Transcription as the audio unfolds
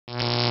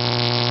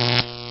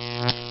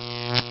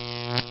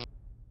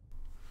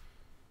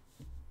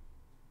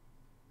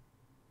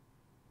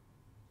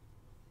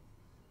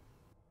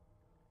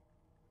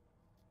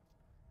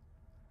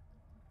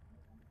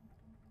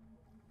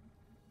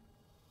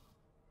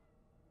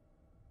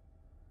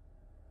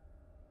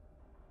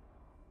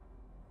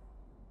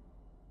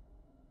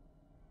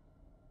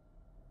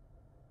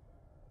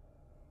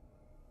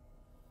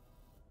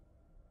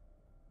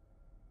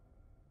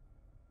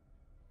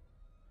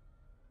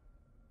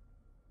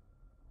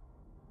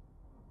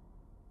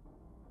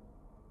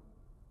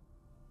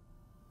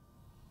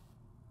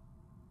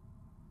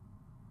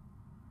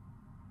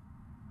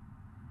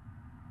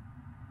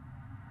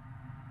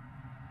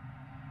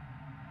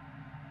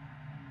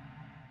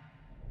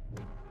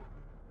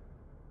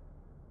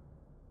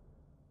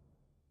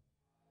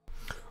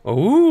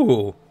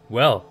Oh,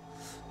 well,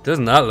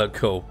 doesn't that look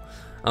cool?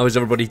 How is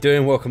everybody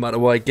doing? Welcome back to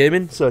Wide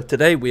Gaming. So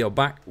today we are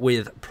back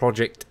with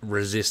Project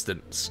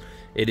Resistance.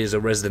 It is a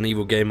Resident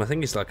Evil game. I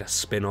think it's like a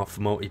spin-off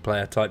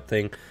multiplayer type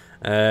thing.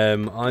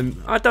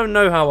 I don't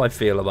know how I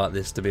feel about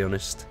this, to be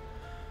honest.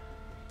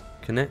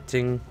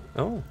 Connecting.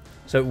 Oh,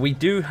 so we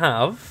do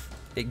have.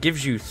 It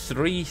gives you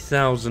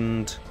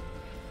 3,000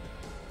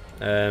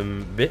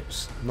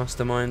 bits.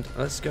 Mastermind.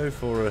 Let's go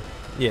for a.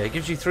 Yeah, it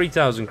gives you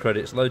 3,000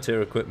 credits. Low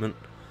tier equipment.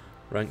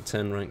 Rank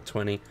 10, rank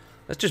 20.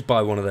 Let's just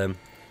buy one of them.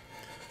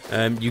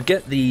 You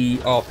get the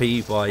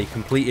RP by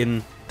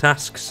completing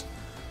tasks.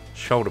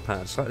 Shoulder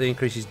pad. Slightly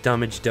increases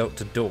damage dealt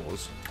to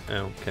doors.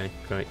 Oh, okay,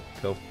 great,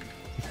 cool.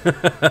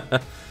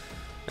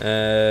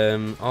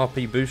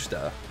 RP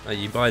booster.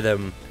 You buy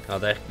them. Oh,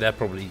 they're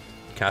probably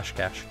cash.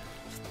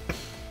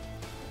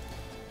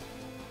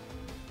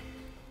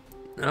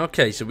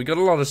 Okay, so we got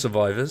a lot of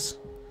survivors.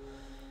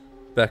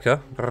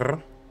 Becca.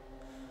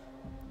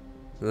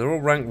 They're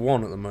all rank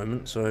 1 at the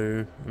moment,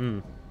 so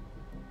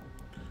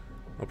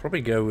I'll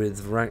probably go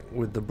with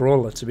the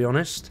brawler, to be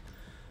honest.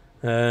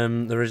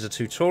 There is a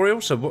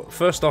tutorial, so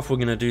first off we're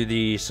going to do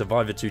the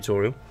survivor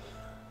tutorial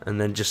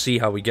and then just see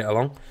how we get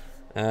along.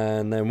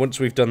 And then once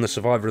we've done the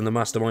survivor and the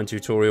mastermind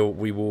tutorial,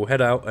 we will head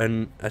out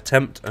and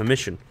attempt a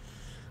mission.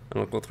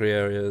 And I've got 3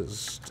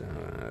 areas.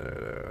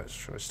 Let's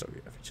try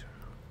WF2.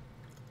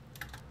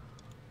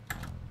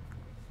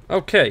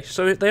 Okay,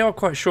 so they are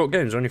quite short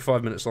games, only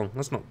 5 minutes long.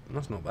 That's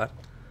not bad.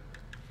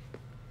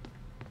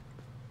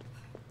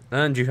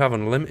 And you have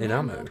unlimited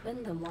ammo.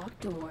 Open the locked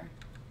door.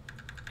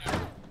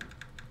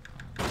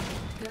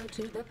 Go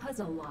to the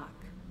puzzle lock.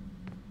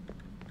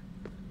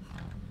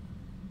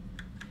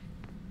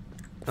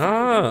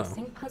 Ah.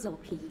 Puzzle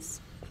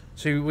piece.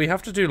 So we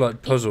have to do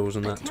like puzzles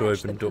and that to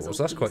open doors.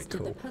 That's quite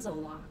cool.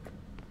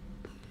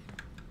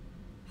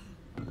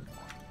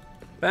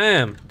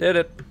 Bam! Did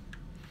it.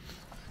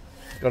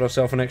 Got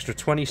ourselves an extra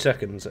 20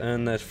 seconds,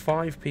 and there's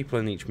 5 people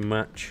in each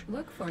match.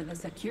 Look for the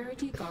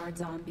security guard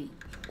zombie.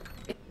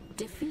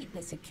 Defeat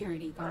the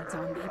security guard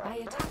zombie by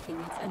attacking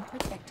its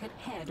unprotected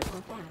head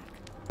or back.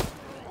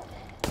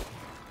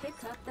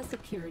 Pick up the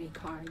security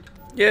card.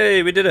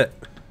 Yay, we did it.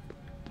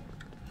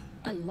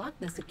 Unlock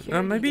the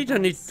security Maybe you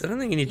don't need. I don't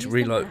think you need to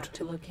reload. Use the map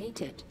to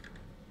locate it.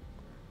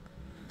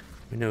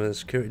 We know where the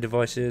security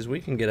device is.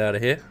 We can get out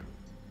of here.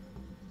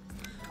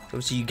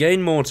 Obviously, you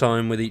gain more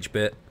time with each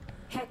bit.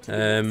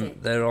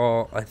 There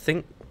are, I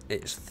think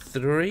it's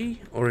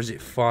 3 or is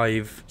it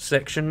 5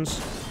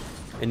 sections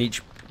in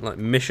each like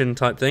mission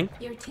type thing.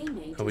 Your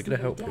teammate Are we gonna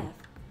help him?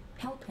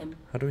 Help him.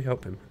 How do we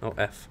help him? Oh,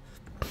 F.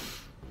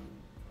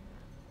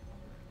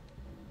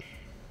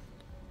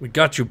 We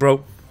got you,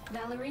 bro.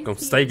 Gonna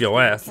save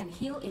your ass. Can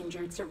heal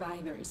injured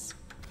survivors.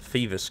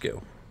 Fever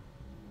skill.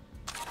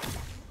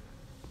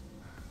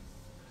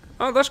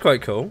 Oh, that's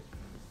quite cool.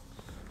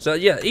 So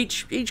yeah,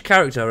 each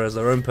character has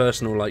their own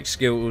personal like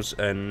skills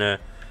and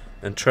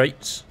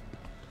traits.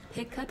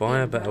 Pick up Buy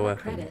a better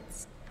weapon.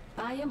 Credits.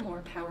 Buy a more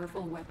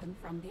powerful weapon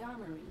from the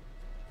armory.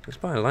 Let's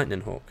buy a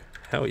lightning hawk.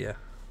 Hell yeah.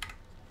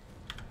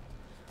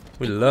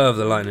 We love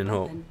the lightning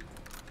hawk.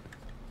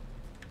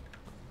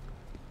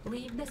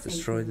 Leave the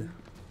Destroy the.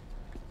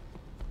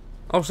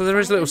 Oh, so there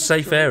is little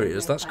safe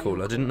areas. That's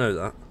cool. I didn't know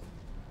that.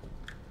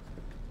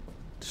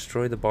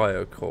 Destroy the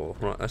bio core.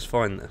 Right, let's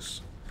find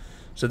this.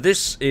 So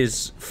this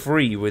is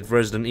free with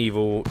Resident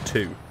Evil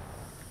 2.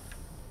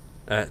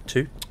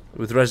 2?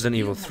 With Resident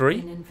Evil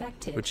 3,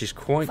 which is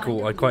quite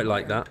cool. I quite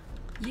like that.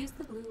 Use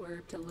the blue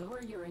herb to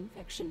lower your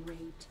infection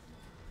rate.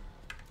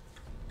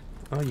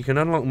 Oh, you can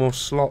unlock more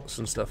slots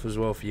and stuff as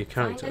well for your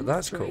character.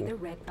 That's cool. The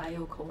red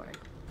bio core.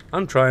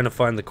 I'm trying to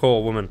find the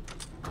core, woman.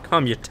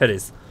 Calm your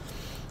teddies.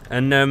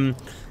 And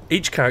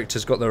each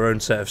character's got their own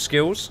set of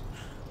skills,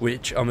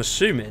 which I'm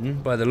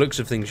assuming, by the looks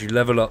of things, you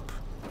level up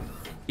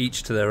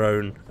each to their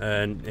own,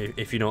 and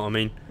if you know what I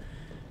mean.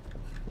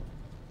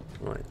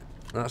 Right,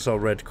 that's our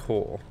red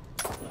core.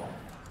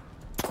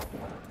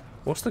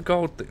 What's the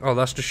gold thing? Oh,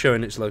 that's just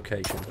showing its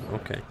location.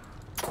 Okay.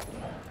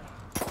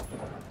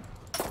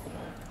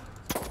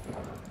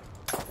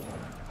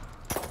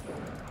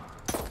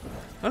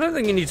 I don't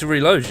think you need to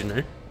reload, you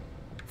know.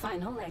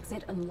 Final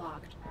exit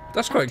unlocked.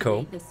 That's quite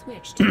cool. The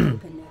switch to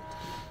open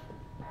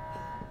it.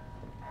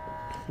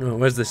 Oh,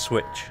 where's this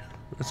switch?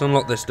 Let's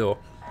unlock this door.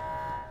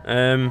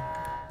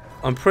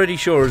 I'm pretty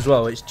sure as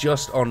well it's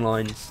just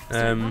online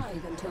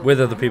with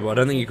other people. I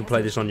don't think you can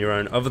play this on your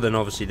own, other than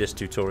obviously this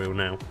tutorial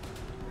now.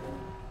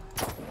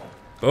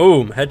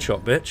 Boom!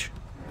 Headshot, bitch.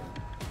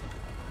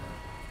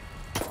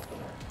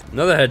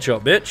 Another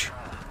headshot, bitch.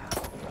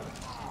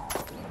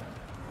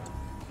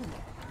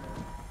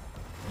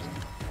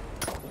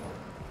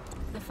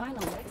 The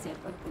final exit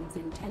opens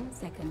in 10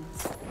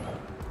 seconds.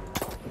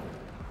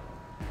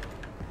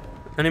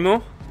 Any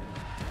more?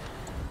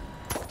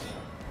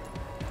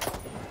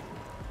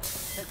 The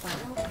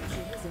final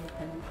exit is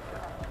open.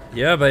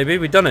 Yeah, baby,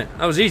 we done it.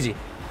 That was easy.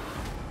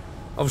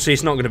 Obviously,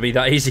 it's not going to be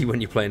that easy when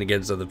you're playing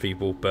against other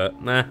people,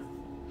 but nah.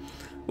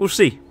 We'll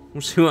see.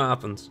 We'll see what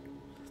happens.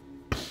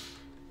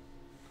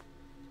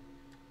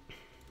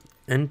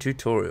 End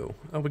tutorial.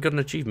 Oh, we got an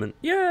achievement.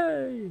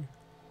 Yay!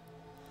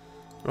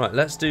 Right,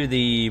 let's do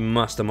the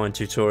Mastermind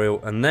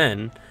tutorial, and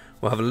then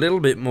we'll have a little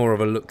bit more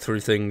of a look through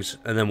things,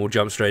 and then we'll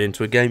jump straight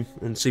into a game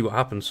and see what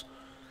happens.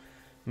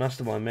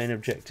 Mastermind main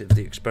objective.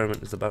 The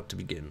experiment is about to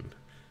begin.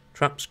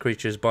 Traps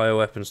creatures,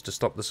 bioweapons to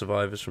stop the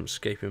survivors from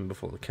escaping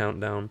before the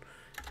countdown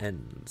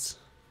ends.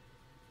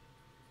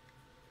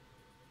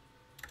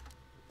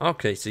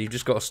 Okay, so you've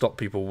just got to stop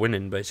people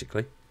winning,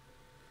 basically.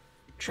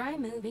 Try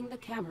moving the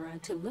camera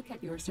to look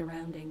at your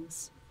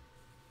surroundings.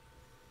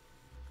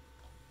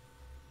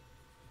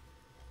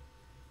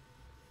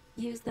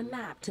 Use the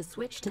map to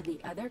switch to the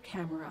other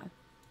camera.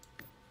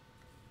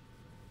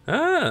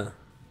 Ah!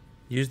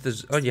 Use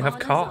the... Oh, you have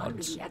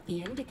cards. Spawn a zombie at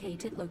the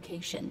indicated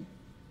location.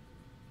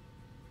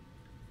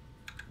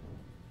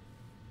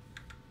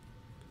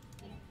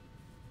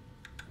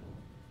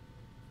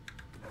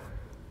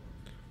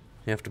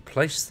 You have to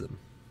place them.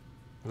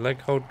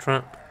 Leg hold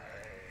trap.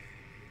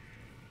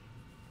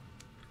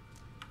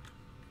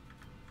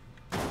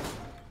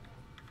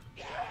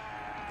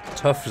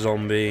 Tough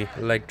zombie,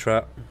 leg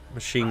trap,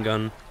 machine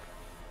gun,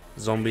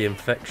 zombie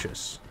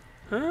infectious.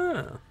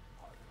 Ah.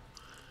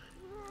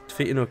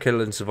 Defeating or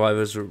killing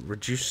survivors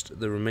reduced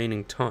the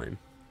remaining time.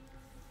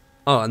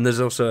 Oh, and there's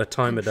also a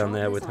timer down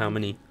there with how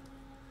many...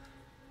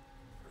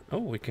 Oh,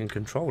 we can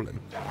control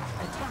him.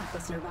 Attack the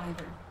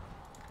survivor.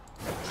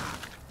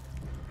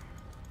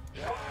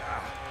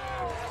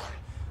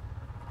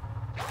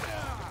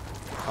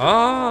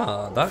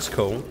 Ah, that's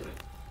cool.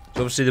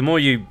 So obviously the more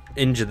you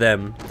injure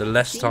them, the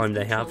less time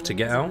they have to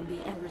get out.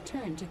 And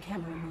return to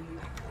camera mode.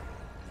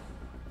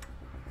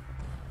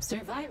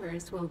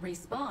 Survivors will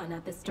respawn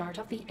at the start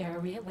of the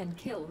area when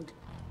killed,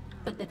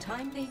 but the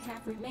time they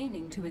have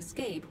remaining to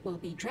escape will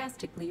be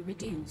drastically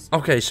reduced.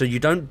 Okay, so you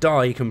don't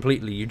die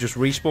completely, you just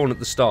respawn at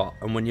the start,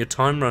 and when your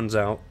time runs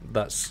out,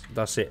 that's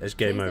it, it's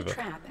game over. Place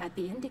a trap at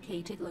the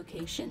indicated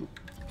location.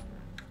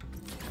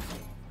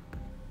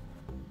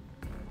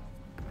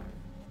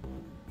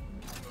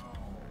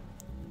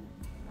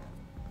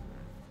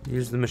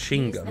 Use the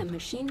machine Use gun. the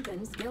machine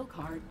gun skill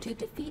card to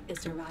defeat the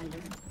survivor.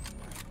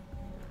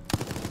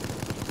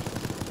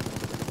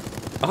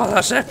 Oh,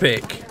 that's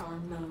epic!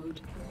 Firearm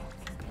mode.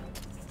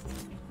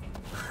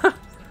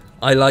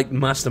 I like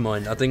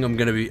Mastermind. I think I'm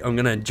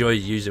gonna enjoy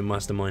using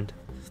Mastermind.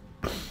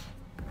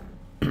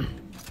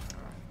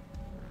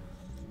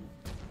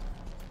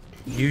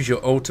 Use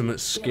your ultimate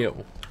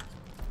skill.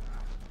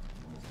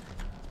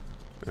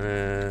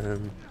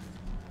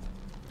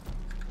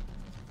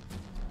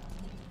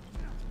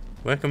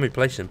 Where can we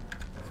place him?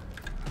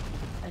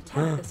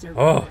 Attack the survivor.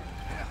 Oh,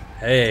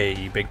 hey,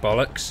 you big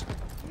bollocks!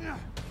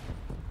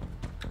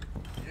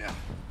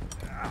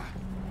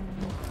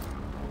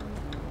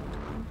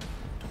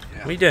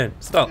 What are you doing?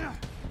 Stop!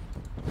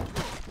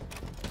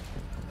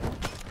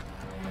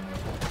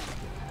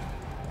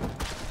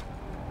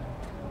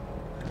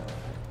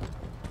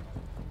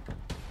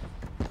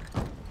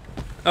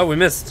 Oh, we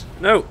missed.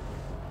 No.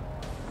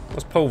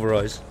 Let's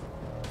pulverize.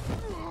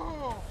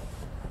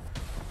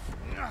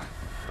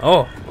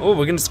 Oh,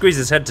 we're gonna squeeze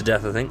his head to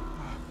death, I think.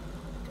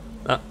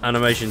 That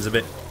animation's a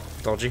bit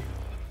dodgy.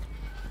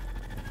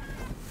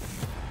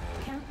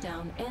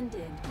 Countdown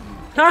ended.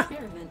 Ha!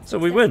 Experiment So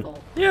we win.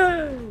 successful.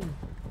 Yay!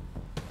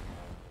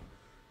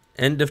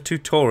 End of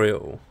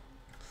tutorial.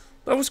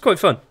 That was quite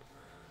fun.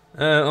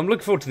 I'm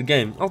looking forward to the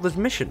game. Oh, there's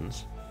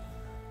missions.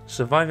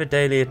 Survivor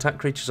daily, attack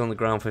creatures on the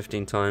ground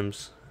 15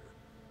 times.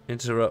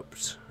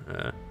 Interrupt.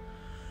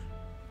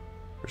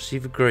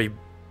 Receive a grade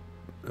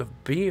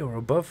of B or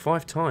above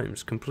 5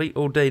 times. Complete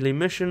all daily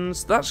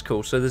missions. That's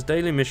cool. So there's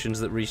daily missions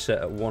that reset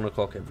at 1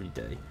 o'clock every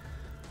day.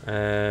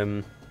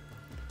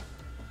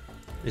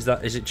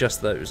 Is it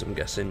just those? I'm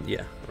guessing.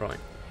 Yeah. Right.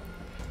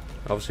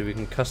 Obviously, we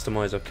can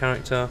customize our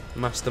character.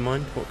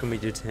 Mastermind. What can we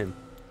do to him?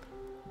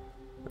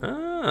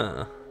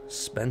 Ah,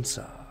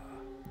 Spencer.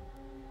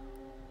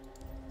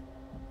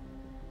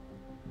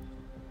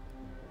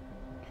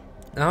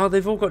 Oh,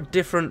 they've all got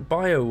different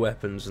bio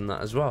weapons and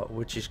that as well,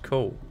 which is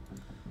cool.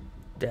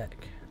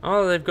 Deck.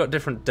 Oh, they've got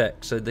different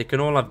decks, so they can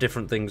all have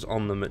different things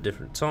on them at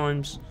different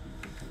times.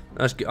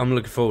 I'm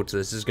looking forward to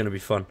this. This is going to be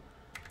fun.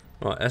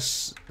 Right,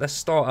 let's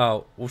start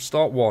out. We'll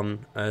start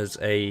one as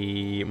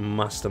a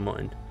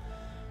Mastermind.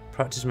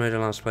 Practice mode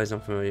allows players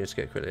unfamiliar to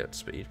get quickly up to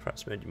speed.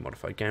 Practice mode, you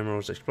modify game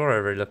rules, explore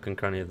every nook and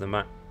cranny of the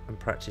map, and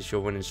practice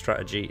your winning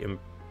strategy in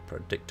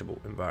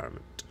predictable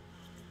environment.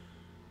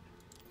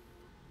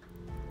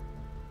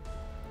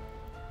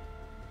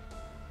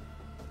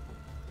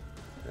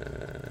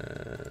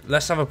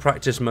 Let's have a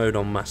practice mode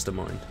on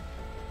Mastermind.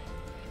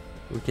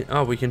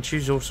 We can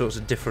choose all sorts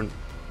of different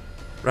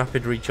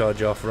rapid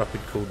recharge off,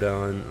 rapid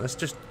cooldown. Let's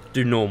just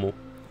do normal.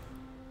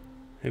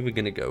 Who are we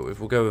gonna go with?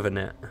 We'll go with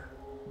Annette.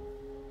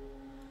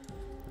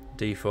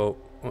 Default.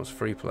 What's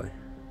free play?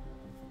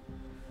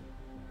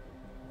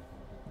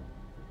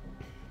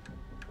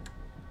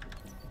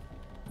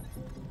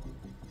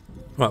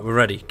 Right, we're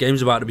ready.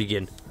 Game's about to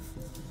begin.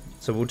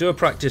 So we'll do a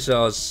practice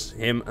as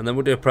him, and then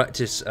we'll do a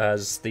practice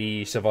as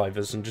the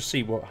survivors, and just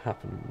see what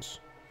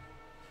happens.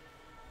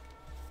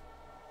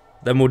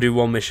 Then we'll do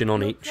one mission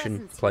on Your each and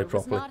presence play here was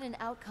properly. not an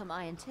outcome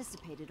I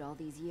anticipated all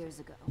these years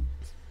ago.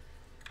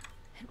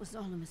 It was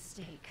all a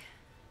mistake.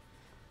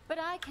 But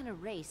I can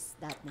erase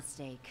that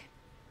mistake.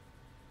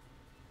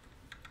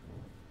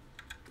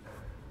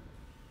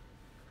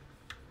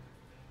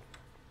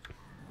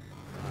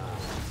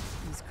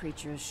 These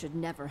creatures should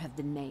never have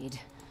been made.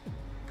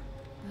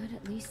 But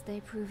at least they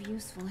prove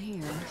useful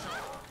here.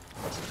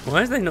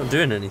 Why is they not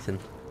doing anything?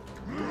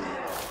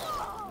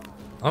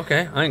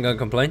 Okay, I ain't gonna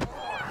complain.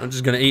 I'm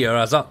just gonna eat her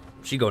ass up.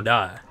 She gonna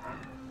die.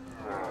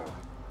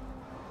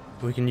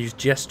 We can use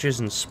gestures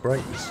and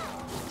sprays.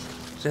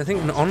 See, I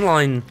think an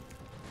online...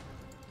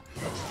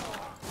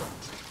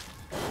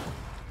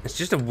 It's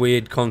just a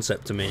weird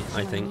concept to me,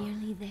 I think.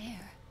 Nearly there.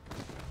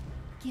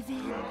 Give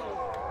in.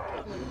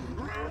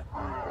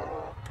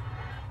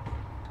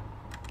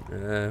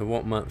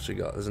 What maps we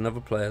got? There's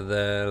another player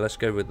there. Let's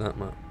go with that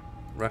map.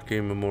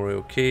 Raccoon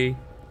Memorial Key.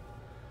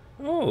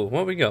 Oh,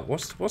 what we got?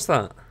 What's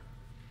that?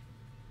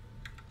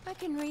 I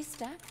can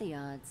restack the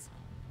odds.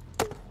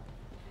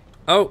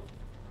 Oh,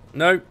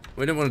 no,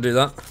 we didn't want to do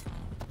that.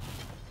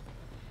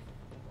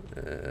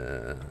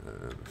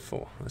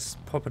 4. Let's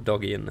pop a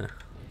doggy in there.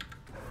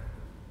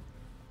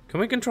 Can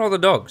we control the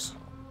dogs?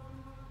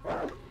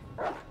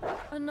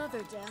 Another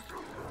death.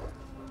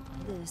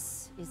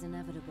 This is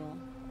inevitable.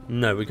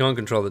 No, we can't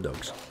control the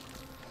dogs.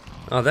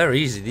 Oh, they're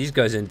easy. These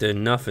guys ain't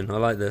doing nothing. I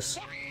like this.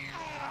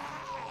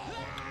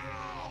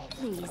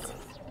 Please,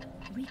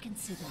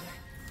 reconsider.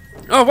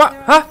 Oh, what?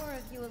 There Huh? are more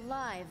of you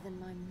alive than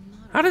my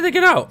mother. How did they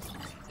get out?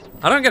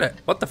 I don't get it.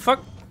 What the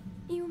fuck?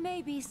 You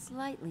may be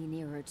slightly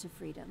nearer to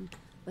freedom,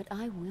 but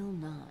I will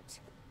not.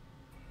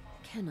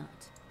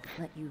 Cannot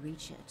let you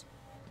reach it.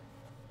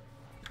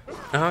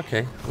 Oh,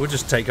 okay, we'll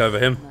just take over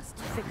him. Must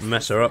fix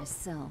Mess this her up.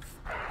 myself.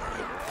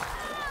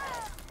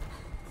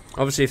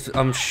 Obviously,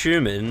 I'm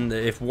assuming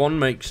that if one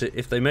makes it,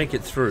 if they make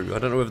it through, I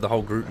don't know whether the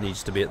whole group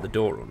needs to be at the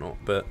door or not,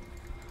 but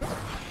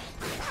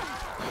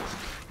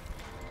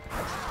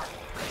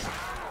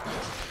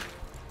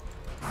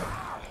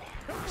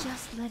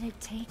Just let it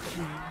take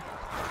you.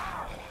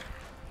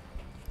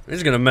 we're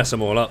just gonna mess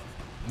them all up.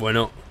 Why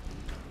not?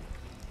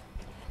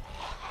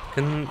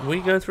 Can we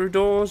go through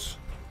doors?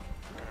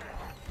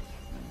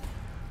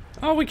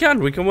 Oh, we can.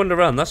 We can wander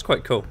around. That's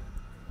quite cool.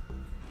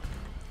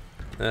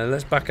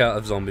 Let's back out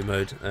of zombie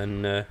mode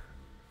and...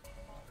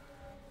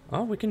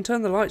 oh, we can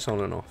turn the lights on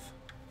and off.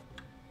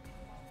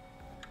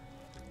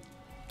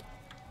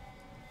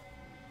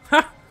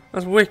 Ha!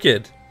 That's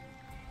wicked.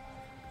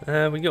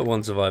 We got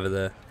one survivor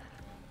there.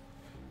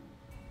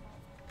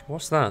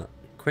 What's that?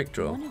 Quick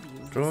draw. One of you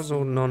Draws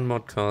all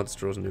non-mod cards,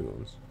 draws new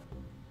ones.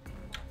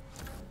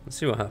 Let's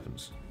see what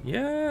happens.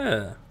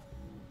 Yeah!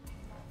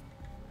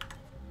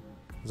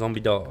 Zombie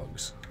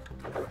dogs.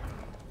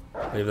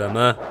 Leave them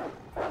there.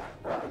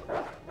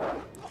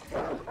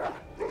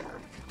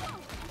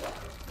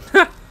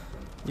 Ha!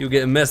 You're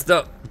getting messed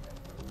up.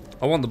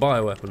 I want the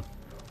bioweapon.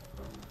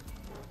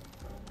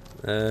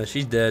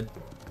 She's dead.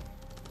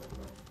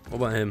 What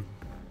about him?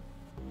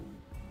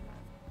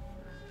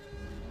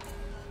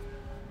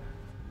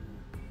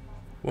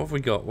 What have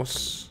we got?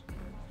 What's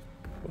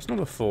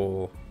number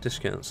 4?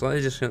 Discount.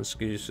 Slightly discount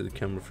skews to the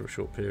camera for a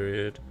short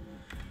period.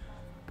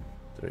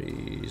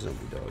 3 zombie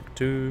dog.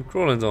 2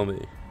 crawling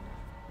zombie.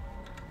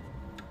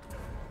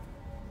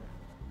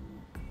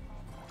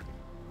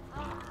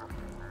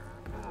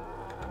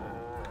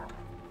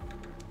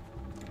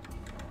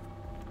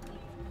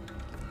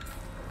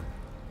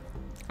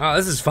 Ah,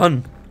 this is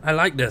fun. I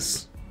like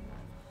this.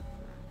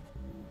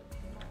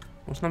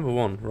 What's number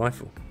 1?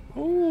 Rifle.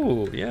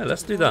 Oh, yeah,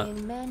 let's do that.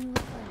 Applying manual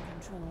gun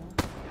control.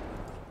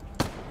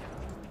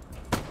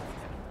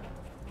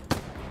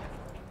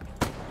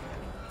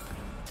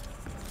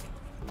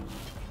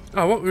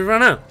 Oh, what? We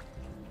ran out.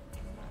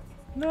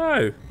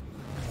 No.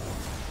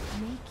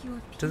 Make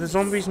your Do the peace.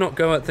 zombies not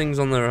go at things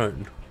on their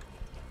own?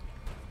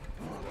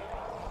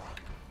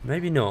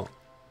 Maybe not.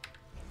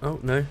 Oh,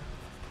 no.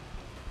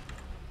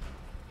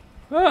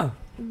 Ah!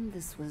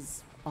 This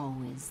was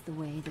always the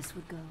way this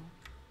would go.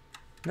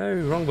 No,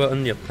 wrong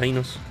button, you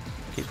penis.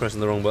 Keep pressing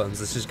the wrong buttons.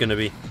 This is going to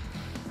be...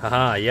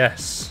 Haha,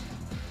 yes.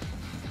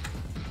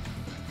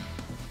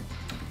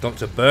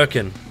 Dr.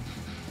 Birkin.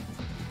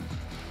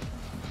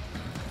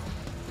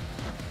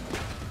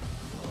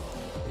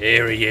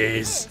 Here he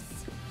is.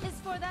 This is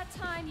for that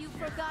time you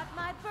forgot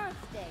my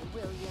birthday,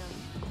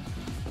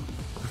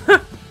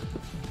 William.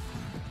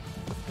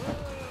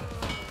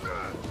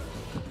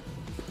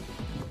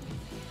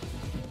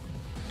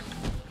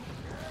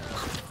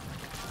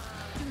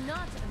 Do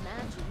not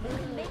imagine you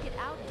can make it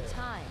out in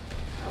time.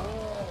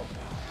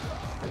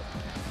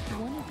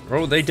 One of you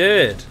Oh, they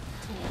did.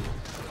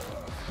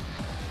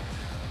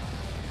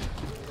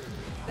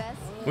 best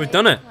We've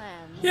done it.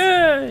 plans.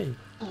 Yay!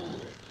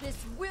 This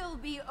will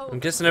be over. I'm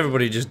guessing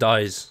everybody just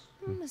dies.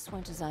 This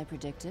went as I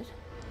predicted.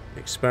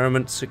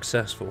 Experiment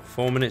successful.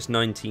 4 minutes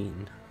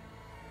 19.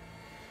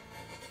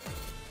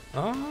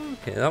 Oh,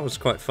 okay, that was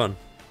quite fun.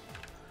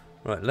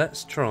 Right,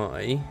 let's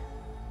try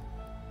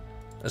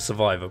a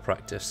survivor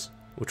practice.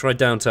 We'll try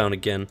downtown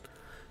again.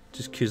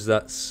 Just because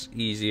that's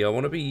easy. I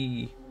want to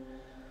be...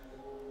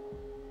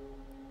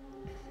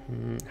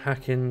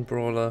 hacking,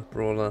 brawler,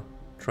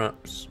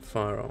 traps,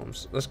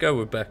 firearms. Let's go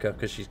with Becca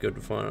because she's good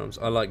with firearms.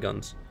 I like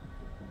guns.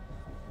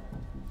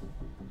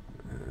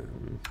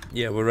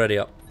 Yeah, we're ready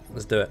up.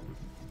 Let's do it.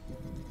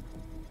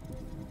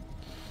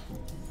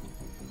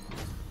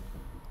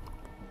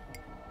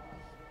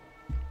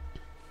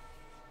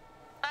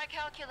 I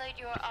calculate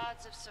your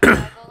odds of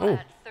survival Oh,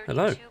 at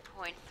hello.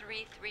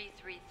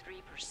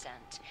 32.3333%.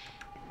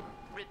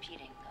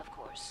 Repeating, of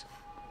course.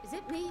 Is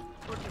it me,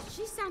 or does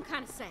she sound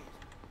kind of sad?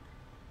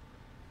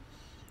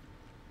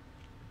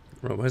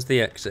 Right, where's the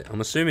exit?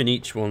 I'm assuming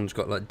each one's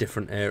got like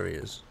different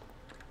areas.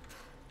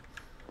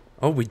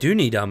 Oh, we do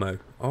need ammo.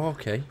 Oh,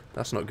 okay.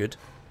 That's not good.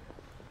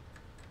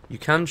 You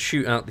can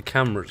shoot out the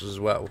cameras as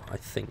well, I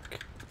think.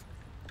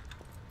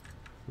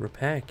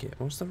 Repair kit.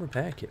 What's the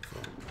repair kit for?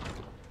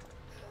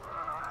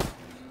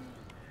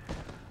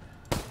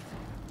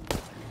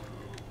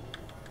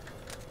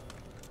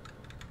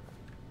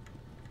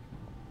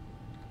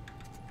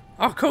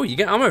 Oh, cool. You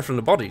get ammo from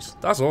the bodies.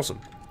 That's awesome.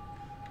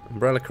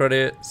 Umbrella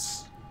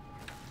credits.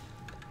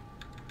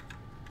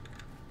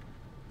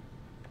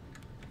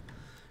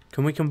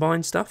 Can we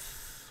combine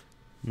stuff?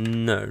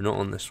 No, not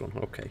on this one.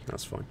 Okay,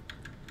 that's fine.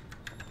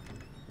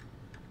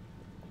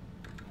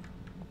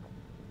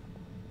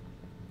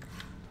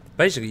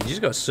 Basically, you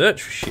just gotta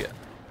search for shit.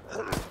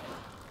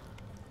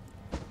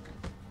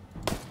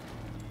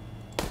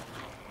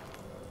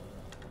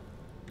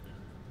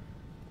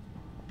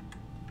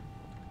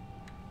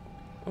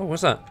 Oh,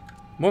 what's that?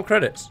 More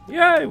credits.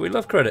 Yay, we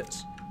love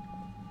credits.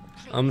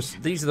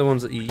 These are the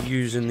ones that you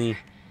use in the...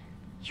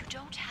 You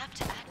don't have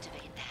to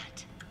activate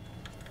that.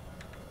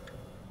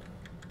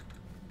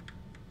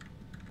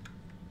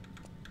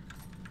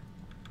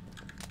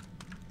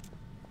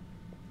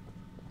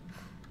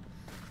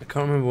 I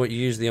can't remember what you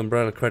use the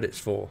umbrella credits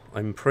for.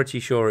 I'm pretty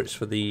sure it's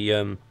for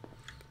the,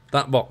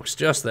 that box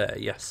just there,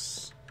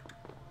 yes.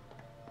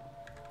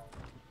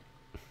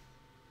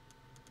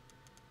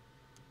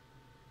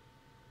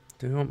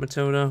 Do we want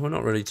Matilda? We're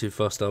not really too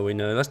fussed, are we?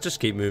 No, let's just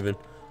keep moving.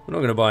 We're not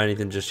going to buy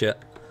anything just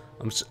yet.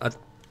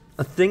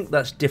 I think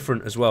that's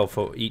different as well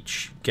for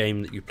each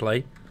game that you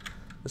play.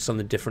 There's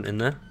something different in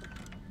there.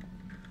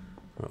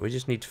 Right, we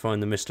just need to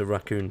find the Mr.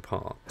 Raccoon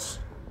parts.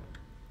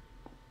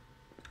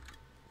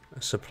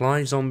 A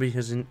supply zombie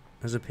has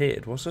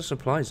appeared. What's a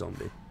supply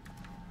zombie?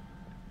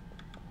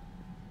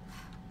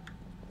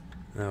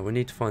 We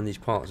need to find these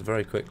parts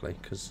very quickly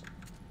because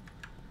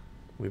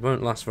we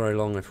won't last very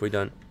long if we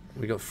don't.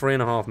 We got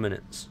 3.5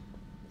 minutes.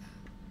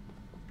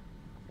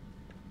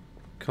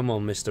 Come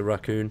on, Mr.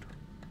 Raccoon.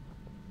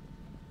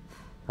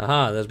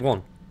 Aha, there's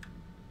one.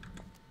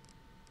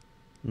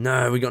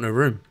 No, we got no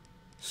room.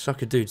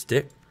 Suck a dude's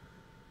dick.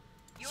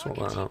 Sort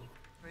that out.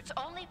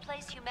 Only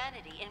place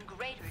humanity in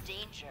greater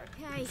danger.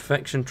 Okay,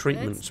 Infection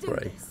treatment let's do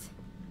spray. this.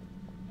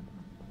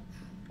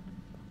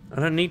 I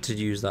don't need to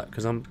use that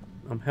because I'm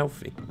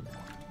healthy.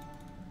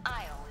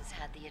 I always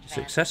had the advantage.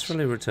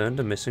 Successfully returned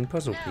a missing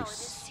puzzle Now it is piece.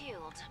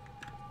 sealed.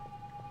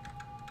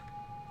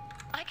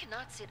 I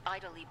cannot sit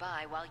idly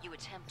by while you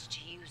attempt to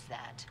use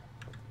that.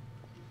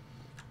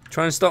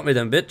 Try and stop me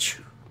then, bitch.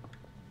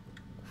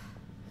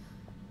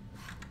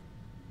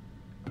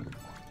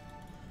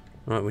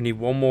 Right, we need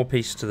one more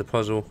piece to the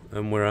puzzle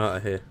and we're out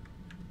of here.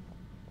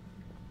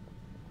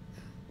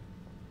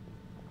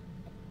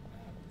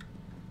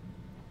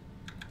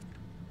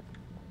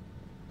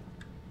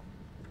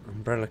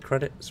 Umbrella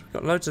credits. We've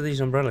got loads of these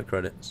umbrella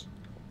credits.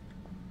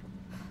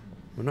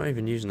 We're not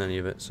even using any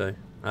of it, so...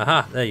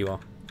 Aha! There you are.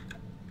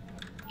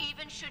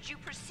 Even should you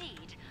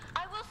proceed,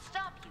 I will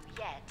stop you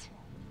yet.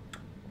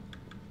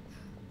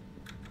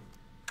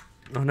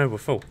 Oh no, we're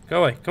full.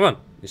 Go away. Come on,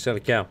 you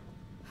silly cow.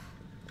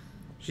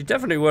 She's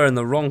definitely wearing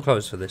the wrong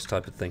clothes for this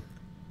type of thing.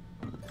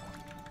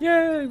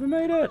 Yay, we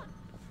made it!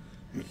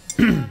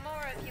 There are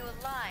more of you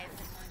alive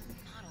than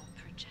my model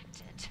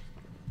projected.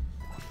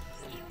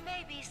 You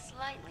may be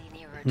slightly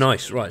nearer to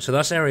Nice, me. right, so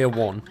that's area 1. I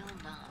will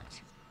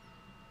not,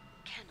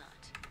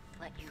 cannot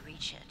let you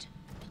reach it.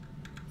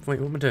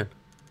 Wait, what am I doing?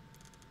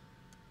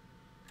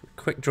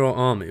 Quick draw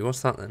army,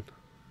 what's that then?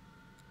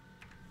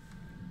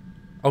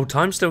 Oh,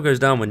 time still goes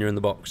down when you're in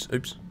the box.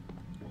 Oops.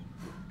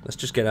 Let's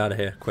just get out of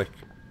here, quick.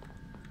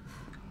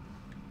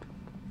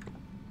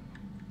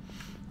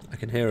 I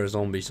can hear a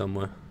zombie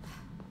somewhere.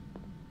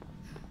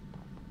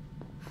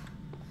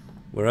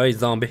 Where are you,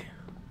 zombie?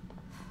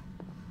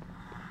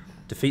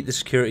 Defeat the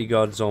security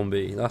guard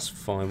zombie. That's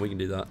fine, we can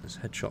do that. There's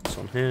headshots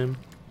on him.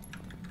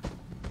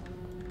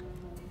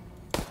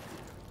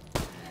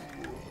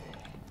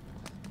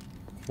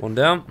 One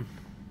down.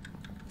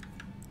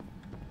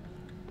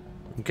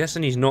 I'm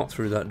guessing he's not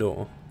through that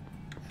door.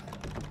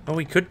 Oh,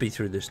 he could be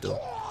through this door.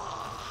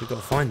 We've got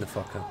to find the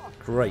fucker.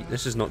 Great,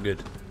 this is not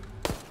good.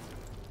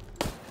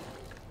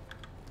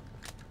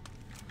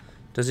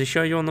 Does he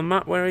show you on the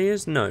map where he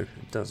is? No,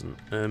 it doesn't.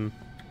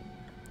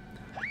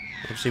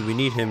 Obviously we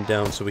need him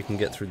down so we can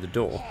get through the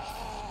door.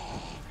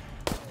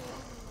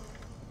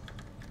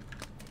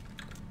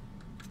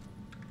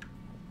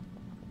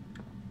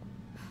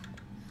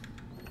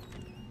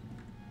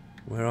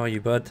 Where are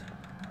you, bud?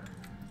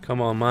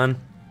 Come on,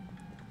 man.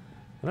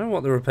 I don't know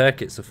what the repair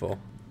kits are for.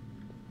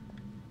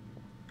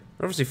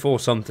 They're obviously for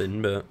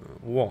something, but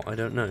what? I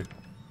don't know.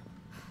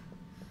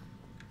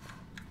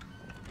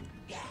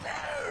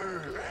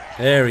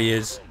 There he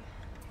is.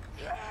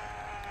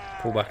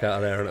 Pull back out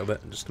of there a little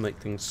bit just to make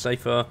things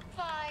safer.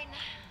 Fine.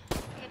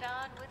 Get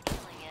on with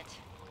killing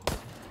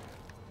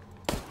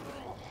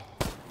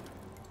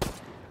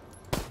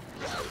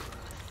it.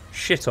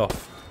 Shit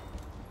off.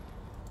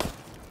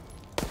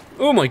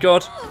 Oh my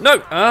god.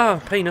 No!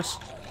 Ah, penis.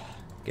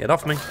 Get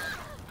off me.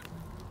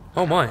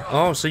 Oh my.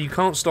 Oh, so you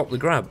can't stop the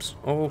grabs.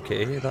 Oh,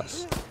 okay,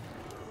 that's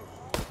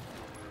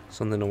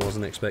something I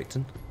wasn't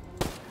expecting.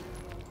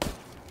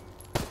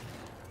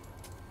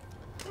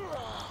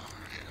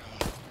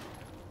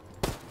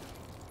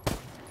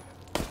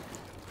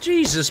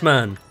 Jesus,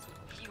 man.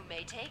 You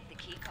may take the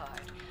key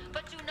card,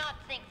 but do not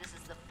think this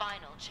is the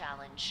final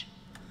challenge.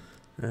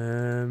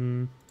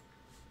 Gotta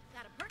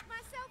perk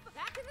myself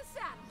back in the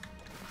saddle.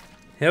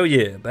 Hell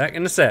yeah, back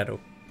in the saddle.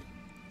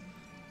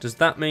 Does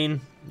that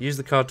mean use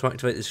the card to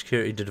activate the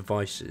security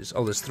devices?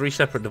 Oh, there's 3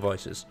 separate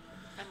devices.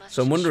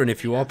 So I'm wondering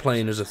if you are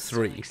playing as a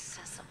 3,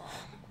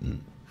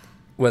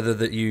 whether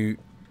that you,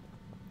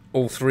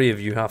 all 3 of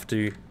you have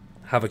to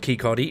have a key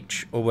card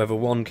each, or whether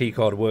one key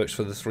card works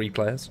for the 3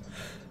 players.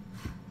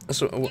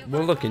 So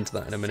we'll look into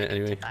that in a minute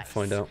anyway,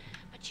 find out.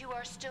 But you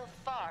are still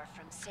far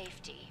from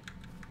safety.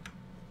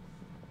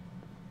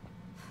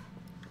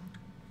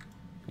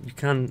 You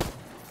can...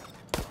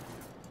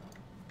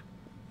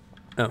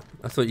 Oh,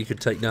 I thought you could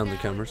take down the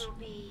Now cameras. it will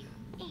be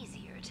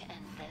easier to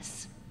end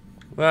this.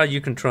 Well,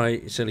 you can try,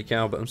 you silly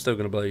cow, but I'm still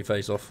going to blow your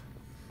face off.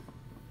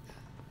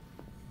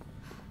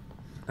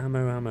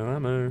 Ammo, ammo,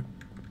 ammo.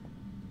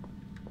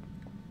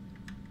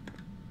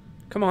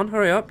 Come on,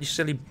 hurry up, you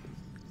silly...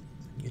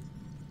 You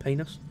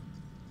penis.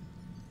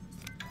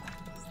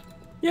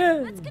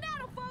 Yeah! Let's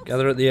skedaddle, folks.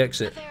 Gather at the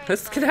exit.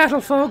 Let's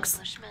skedaddle, folks!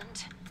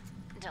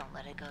 Don't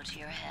let it go to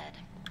your head.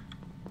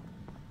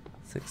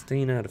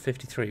 16 out of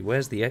 53.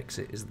 Where's the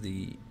exit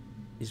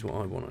is what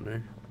I want to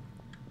know.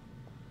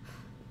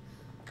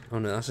 Oh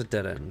no, that's a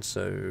dead end,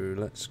 so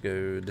let's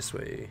go this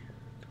way.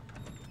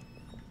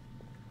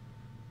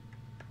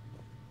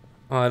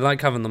 Oh, I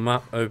like having the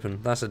map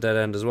open. That's a dead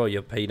end as well,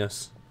 you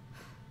penis.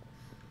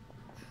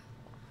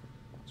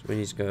 So we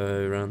need to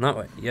go around that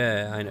way.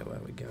 Yeah, I know where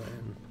we're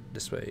going.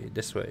 This way,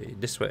 this way,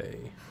 this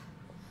way.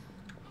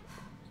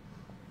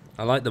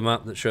 I like the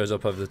map that shows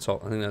up over the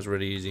top. I think that's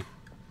really easy.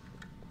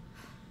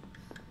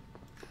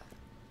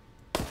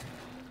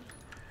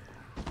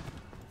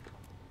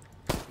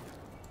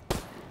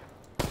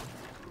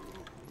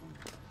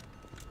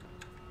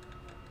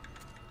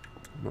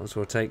 Might as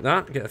well take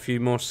that, get a few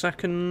more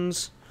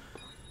seconds.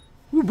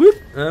 Whoop, whoop.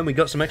 And we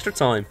got some extra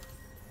time.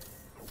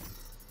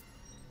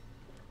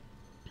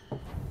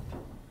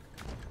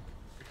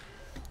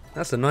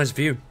 That's a nice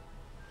view.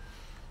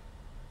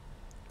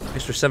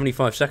 Extra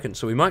 75 seconds,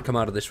 so we might come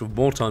out of this with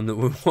more time than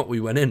what we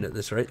went in at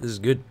this rate. This is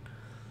good.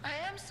 I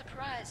am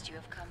surprised you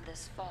have come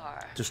this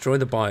far. Destroy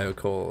the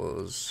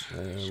biocores.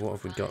 What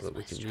have we got that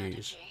we can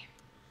use?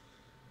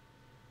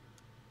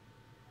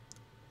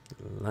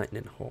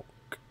 Lightning Hawk.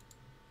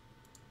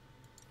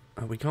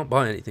 Oh, we can't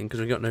buy anything because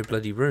we got no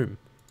bloody room.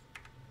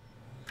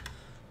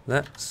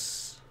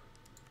 Let's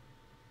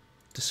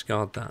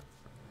discard that.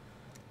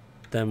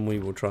 Then we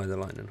will try the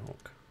Lightning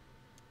Hawk.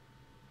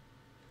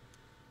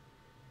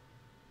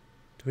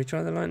 Do we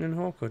try the Lightning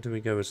Hawk or do we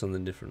go with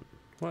something different?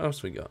 What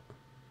else we got?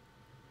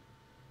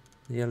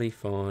 The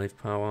LE5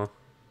 power.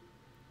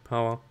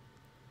 Power.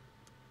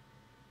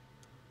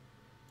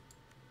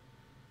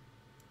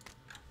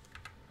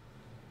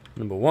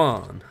 Number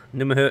 1.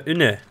 Nummer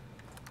 1.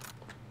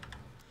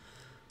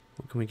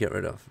 What can we get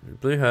rid of?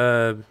 Blue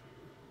herb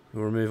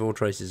will remove all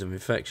traces of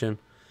infection.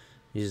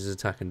 Uses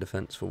attack and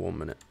defense for 1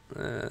 minute.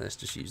 Let's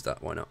just use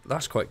that. Why not?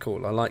 That's quite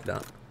cool. I like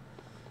that.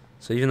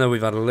 So even though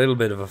we've had a little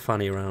bit of a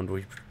fanny around,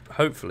 we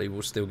hopefully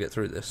will still get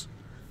through this.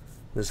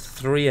 There's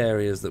 3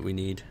 areas that we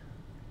need.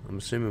 I'm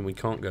assuming we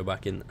can't go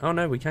back in. Oh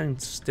no, we can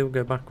still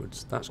go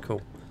backwards. That's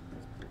cool.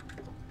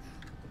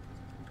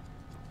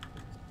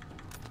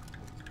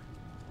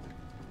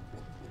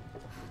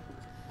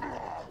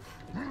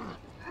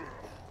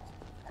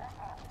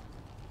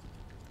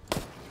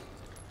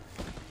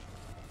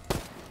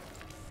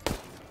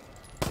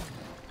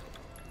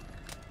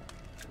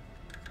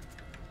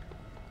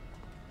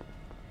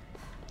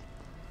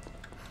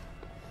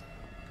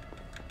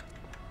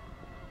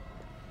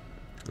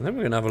 I think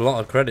we're going to have a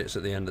lot of credits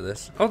at the end of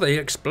this. Oh, they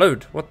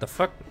explode. What the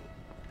fuck?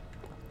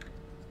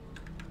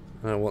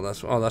 I don't know what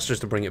that's... Oh, that's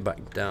just to bring it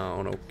back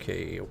down.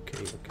 Okay,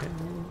 okay, okay.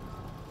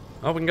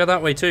 Oh, we can go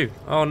that way too.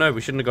 Oh, no, we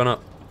shouldn't have gone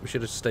up. We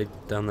should have stayed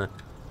down there.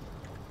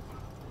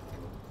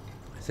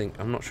 I think.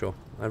 I'm not sure.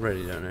 I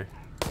really don't know.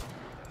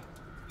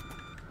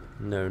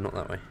 No, not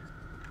that way.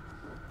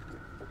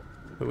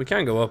 But we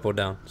can go up or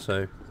down,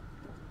 so...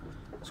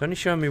 It's only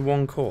showing me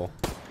 1 core.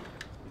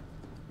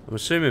 I'm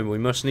assuming we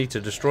must need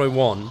to destroy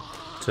 1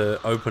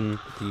 to open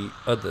the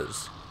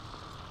others.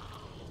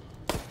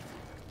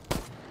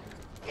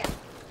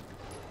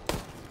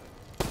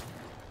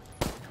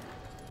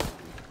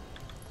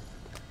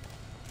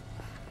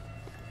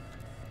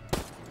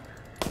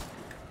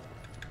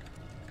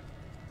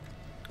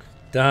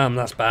 Damn,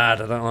 that's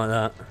bad. I don't like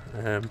that.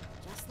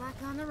 Just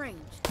like on the range.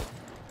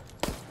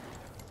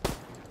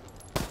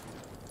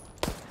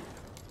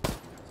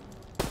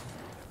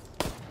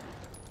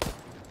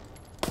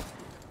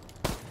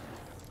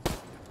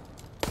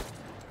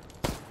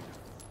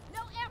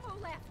 No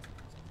ammo left.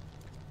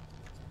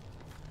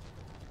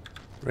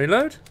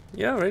 Reload?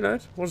 Yeah,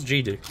 reload. What's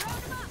G do?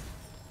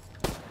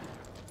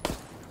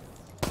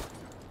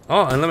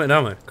 Oh, unlimited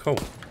ammo. Cool.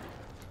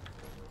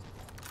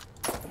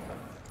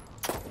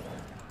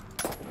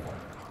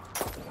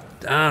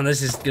 Damn,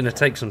 this is gonna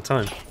take some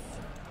time.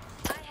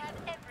 I have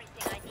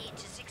everything I need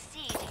to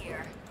succeed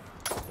here.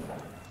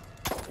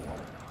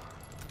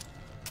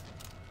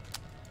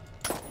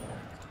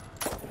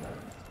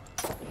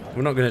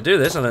 We're not gonna do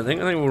this, I don't think.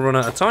 I think we'll run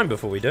out of time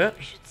before we do it.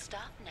 We should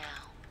stop now.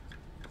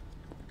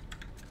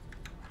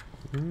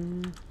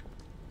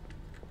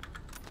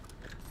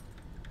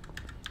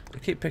 I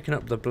keep picking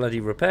up the bloody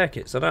repair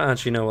kits. I don't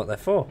actually know what they're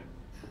for.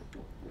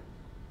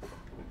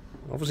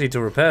 Obviously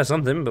to repair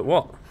something, but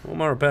what? What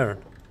am I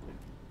repairing?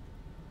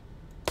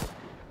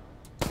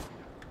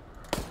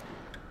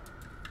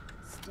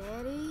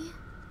 Steady.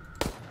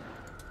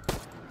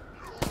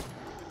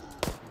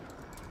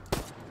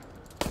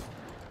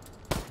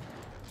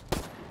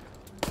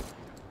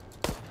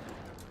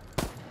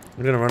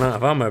 We're gonna run out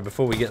of ammo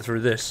before we get through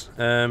this.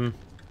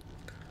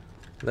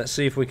 Let's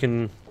see if we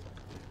can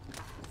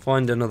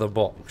find another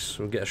box.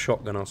 We'll get a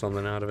shotgun or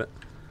something out of it.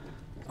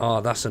 Oh,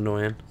 that's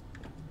annoying.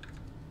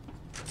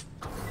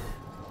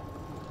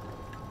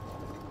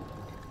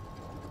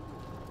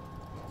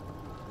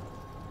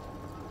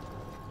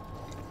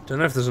 Don't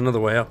know if there's another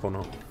way up or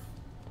not.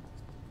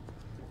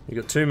 We've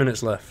got 2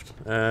 minutes left.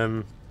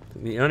 The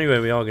only way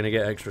we are going to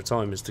get extra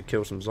time is to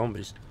kill some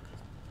zombies.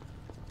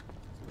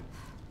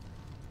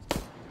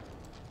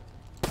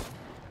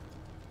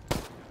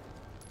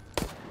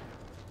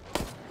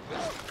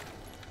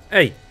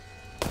 Hey!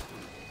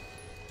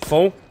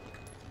 Fool!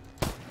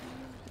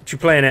 What you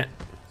playing at?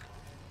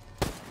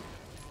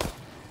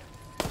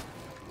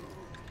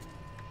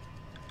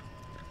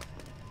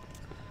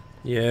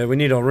 Yeah, we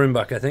need our room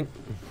back, I think.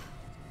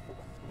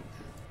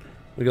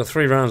 We've got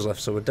 3 rounds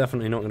left, so we're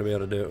definitely not going to be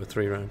able to do it with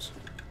 3 rounds.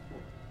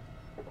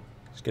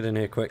 Let's get in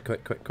here quick,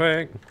 quick, quick,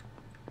 quick.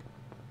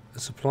 A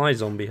supply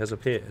zombie has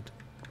appeared.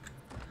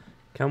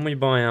 Can we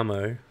buy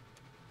ammo?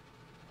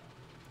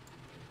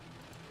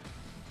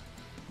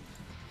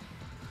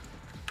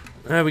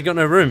 We got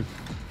no room.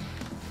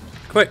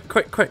 Quick,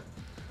 quick, quick.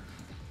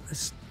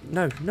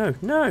 No, no,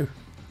 no.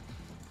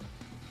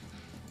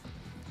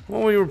 What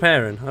are we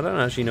repairing? I don't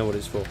actually know what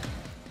it's for.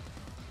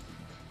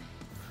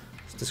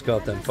 Let's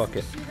discard them, fuck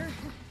it.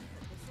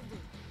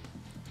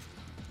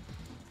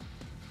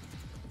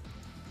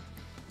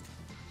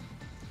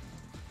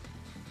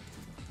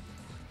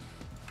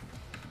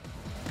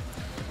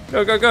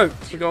 Go, go, go!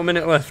 We've got a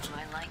minute left. To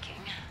my liking.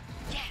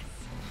 Yes.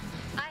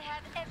 I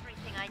have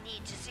everything I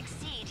need to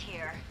succeed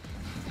here.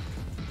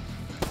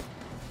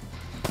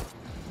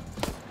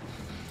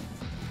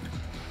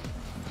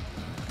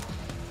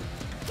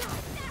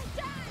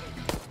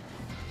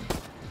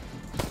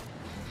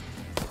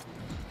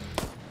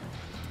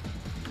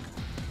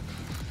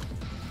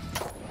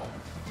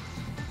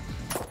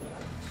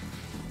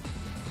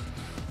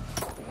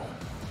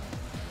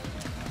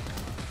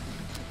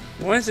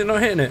 Why is it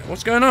not hitting it?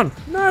 What's going on?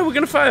 No, we're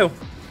gonna fail.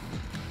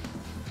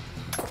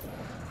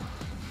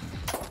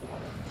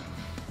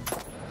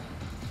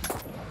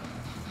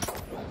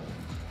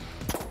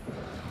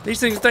 These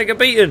things take a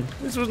beating.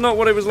 This was not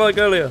what it was like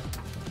earlier.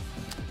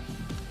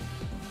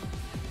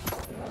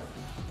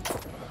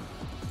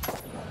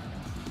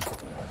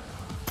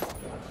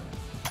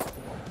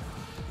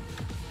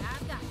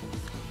 I've got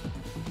this.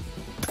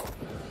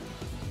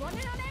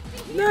 Running on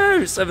empty here.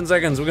 No, 7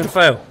 seconds. We're gonna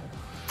fail.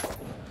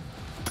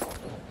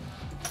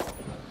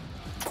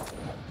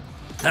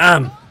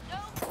 Damn. No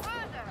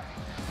further.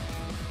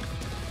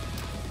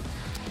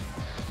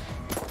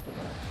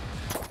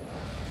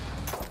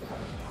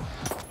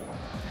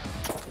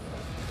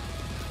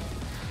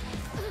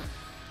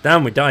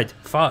 Damn, we died.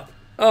 Fuck.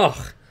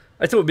 Oh,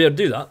 I thought we'd be able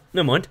to do that.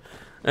 Never mind.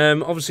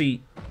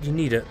 Obviously, you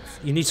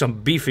need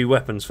some beefy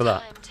weapons for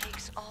that. Time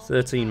takes all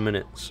 13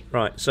 minutes.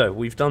 Right, so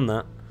we've done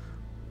that.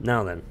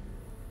 Now then,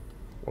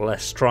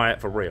 let's try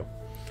it for real.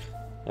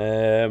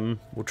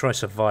 We'll try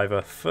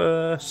Survivor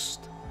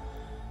first.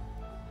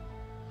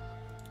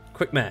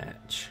 Quick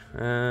match.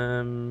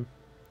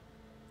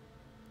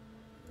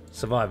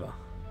 Survivor.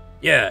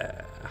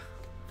 Yeah.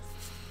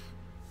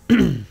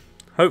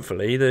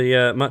 Hopefully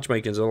the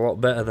matchmaking's a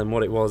lot better than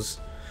what it was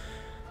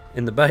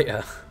in the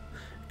beta,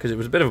 because it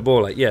was a bit of a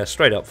ball ache. Yeah,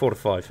 straight up 4 to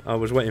 5. I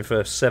was waiting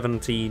for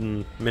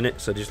 17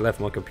 minutes. I just left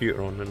my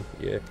computer on, and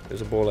yeah, it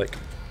was a ball ache.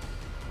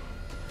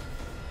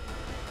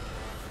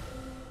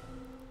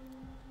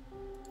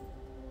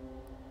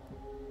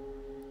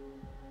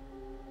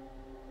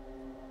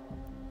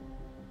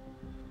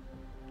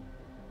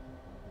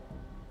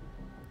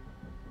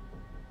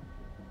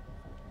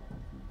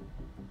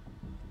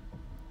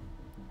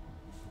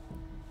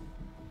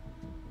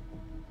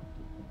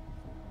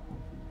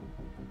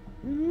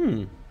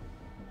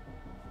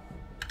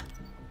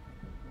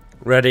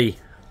 Ready.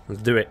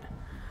 Let's do it.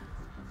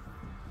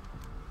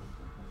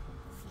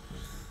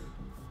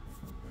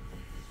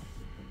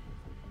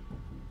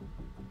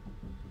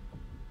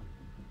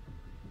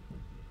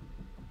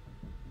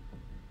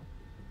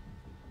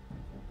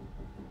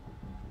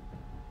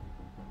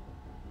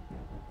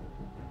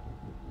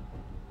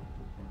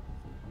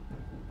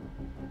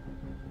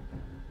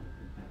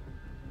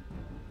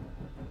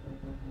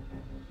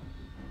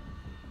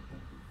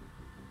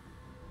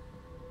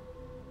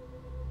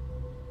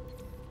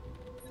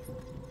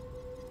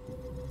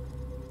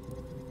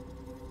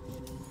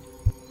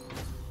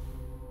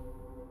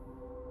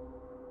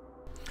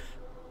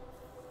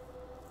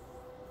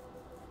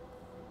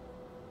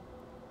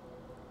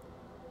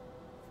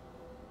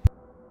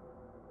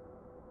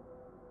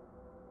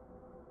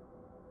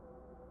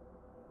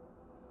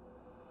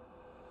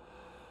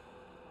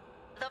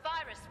 The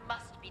virus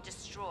must be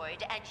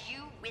destroyed, and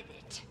you with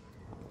it.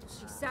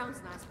 She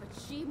sounds nice, but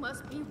she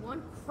must be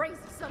one crazy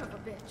son of a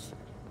bitch.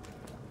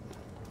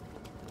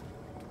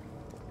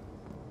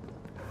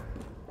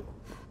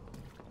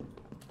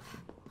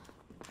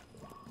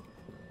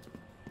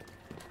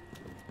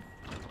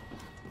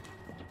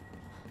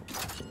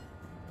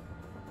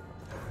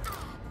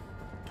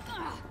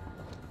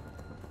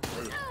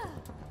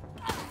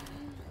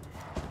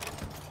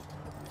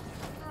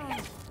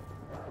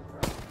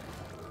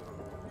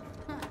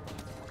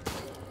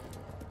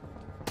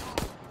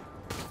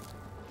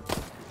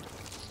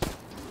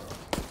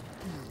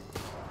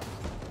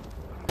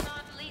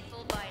 Not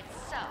lethal by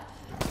itself,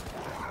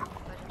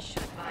 but it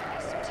should buy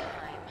me some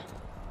time.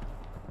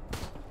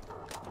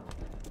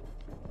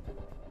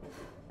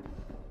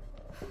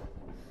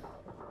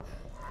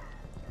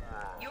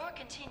 Your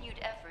continued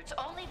efforts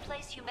only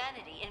place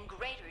humanity in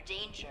greater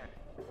danger.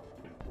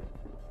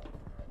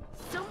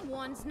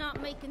 Someone's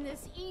not making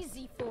this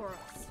easy for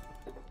us.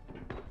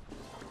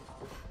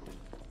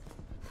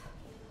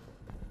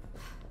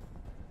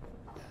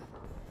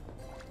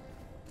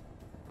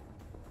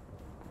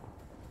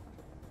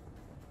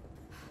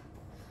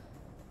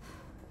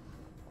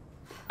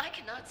 I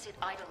cannot sit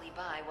idly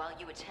by while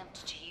you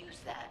attempt to use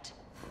that.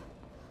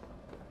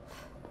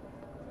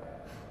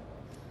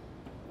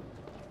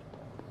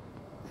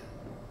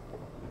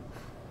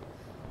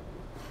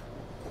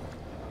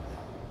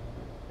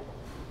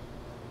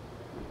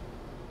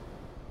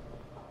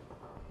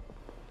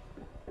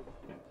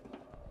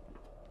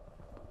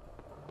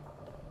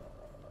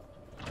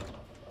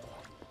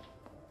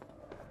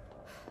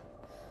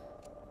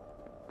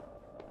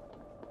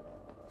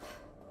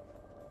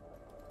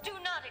 Do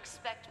not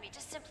expect me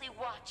to simply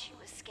watch you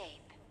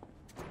escape.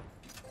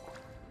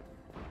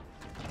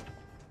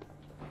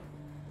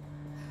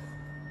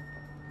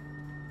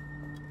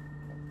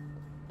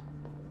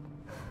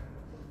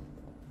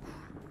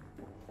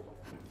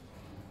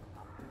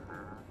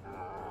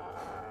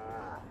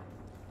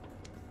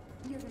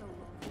 You're gonna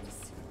love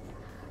this.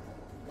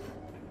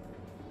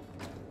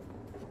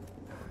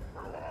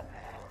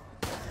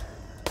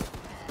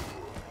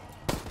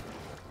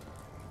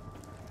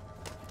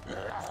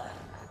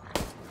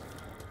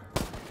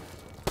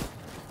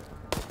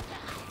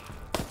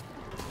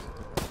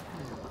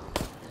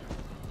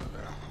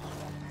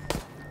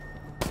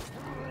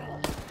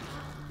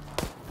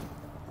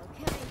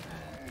 Okay,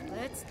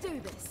 let's do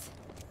this.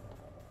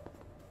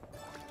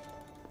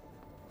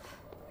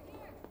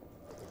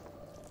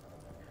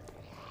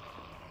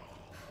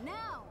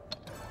 Now!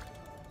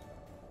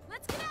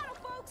 Let's get at 'em,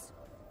 folks!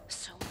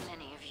 So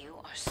many of you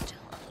are still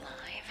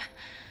alive.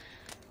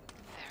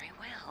 Very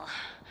well.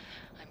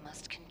 I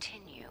must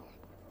continue.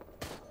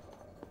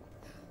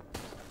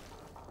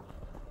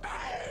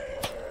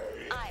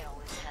 I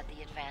always had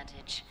the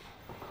advantage.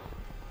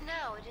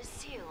 Now it is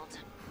sealed.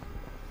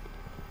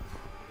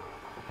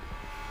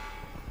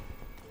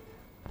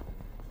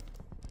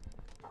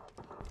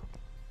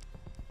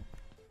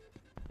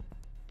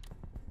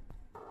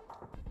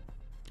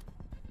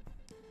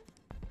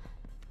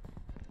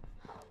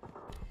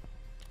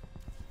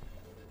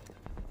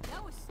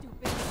 That was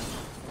stupid.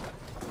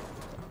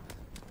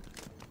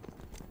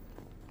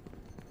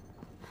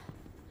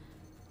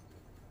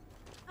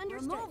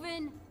 Understood. We're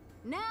moving.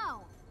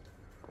 Now!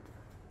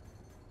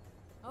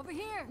 Over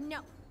here.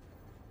 No.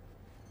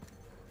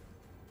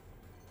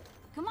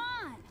 Come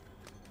on!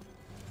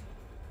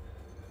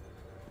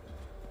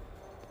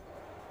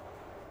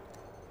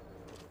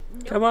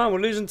 Come on, we're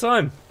losing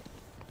time.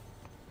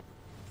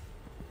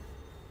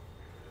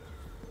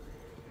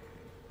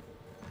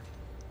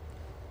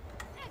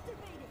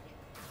 Activated.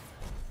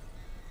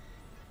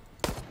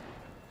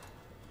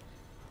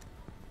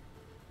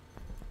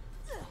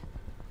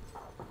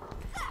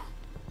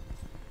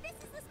 This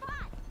is the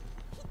spot.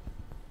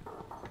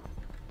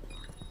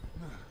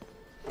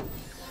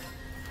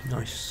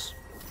 Nice.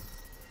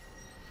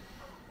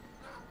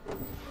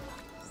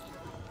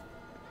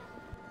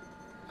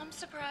 I'm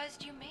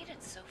surprised you made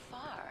it so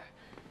far.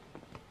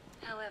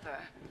 However,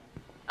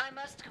 I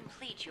must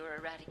complete your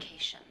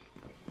eradication.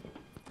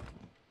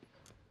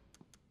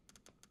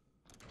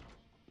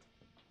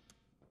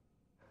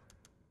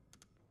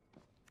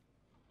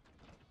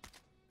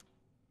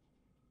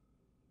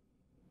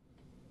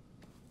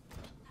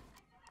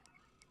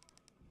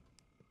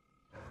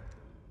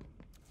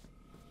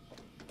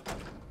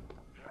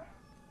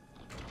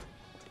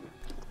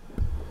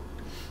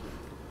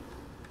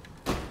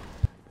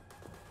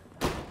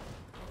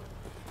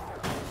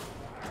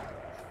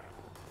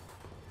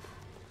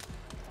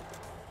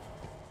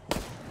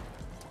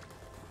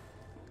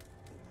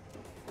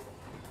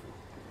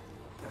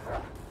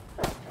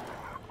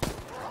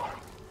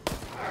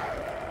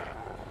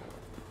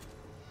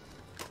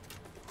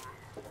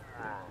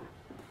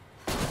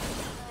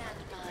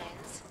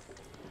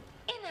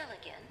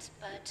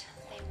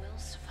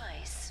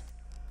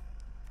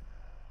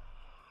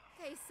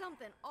 Okay,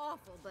 something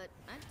awful, but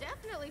I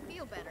definitely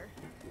feel better.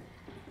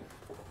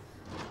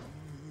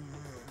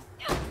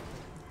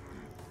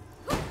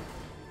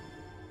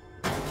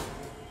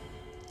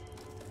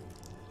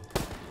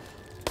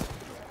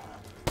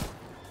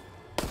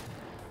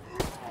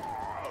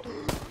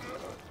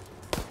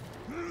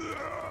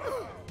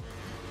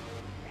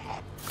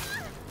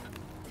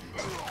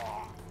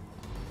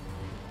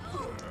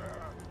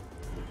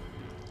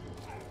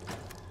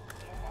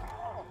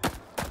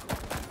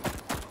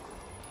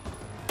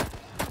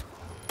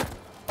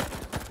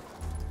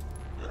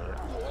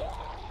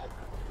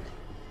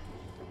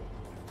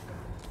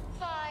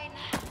 Fine.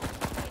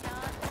 Moving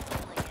on,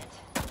 killing it.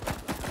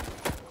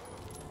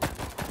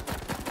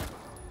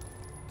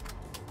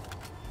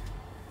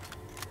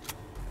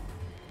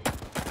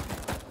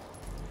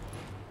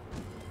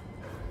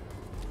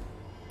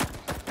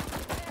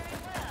 Very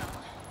well.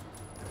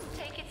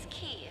 Take its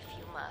key if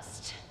you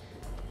must.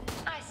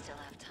 I still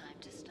have time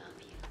to stop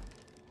you.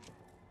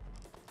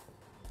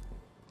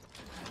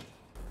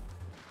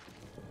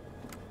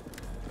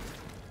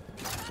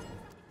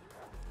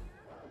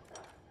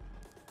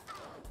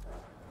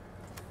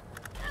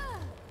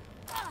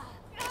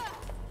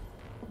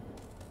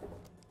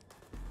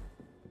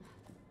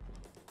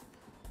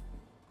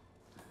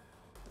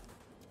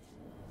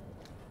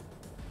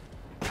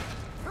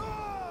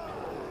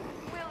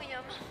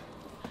 William,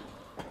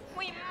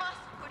 we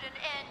must put an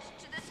end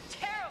to this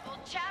terrible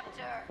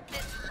chapter.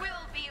 This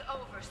will be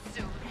over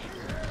soon.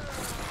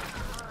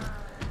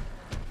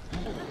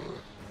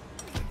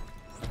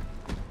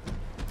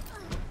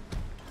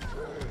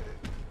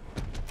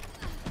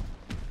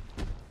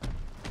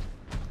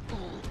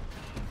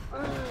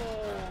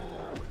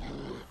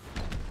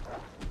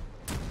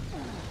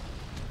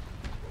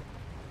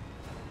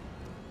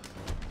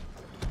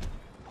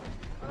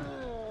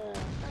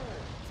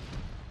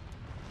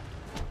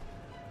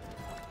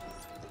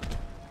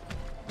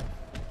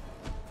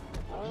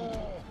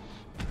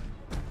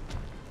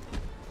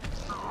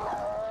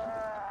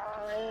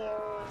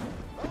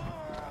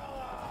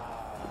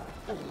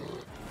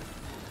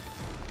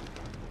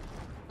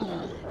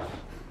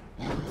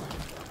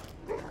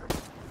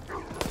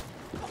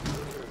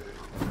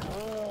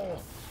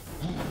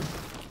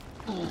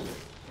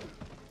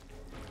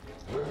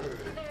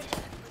 Their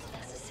death was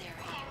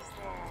necessary.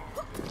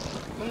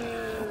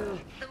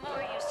 The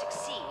more you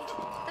succeed,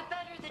 the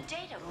better the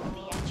data will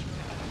be at your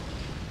end.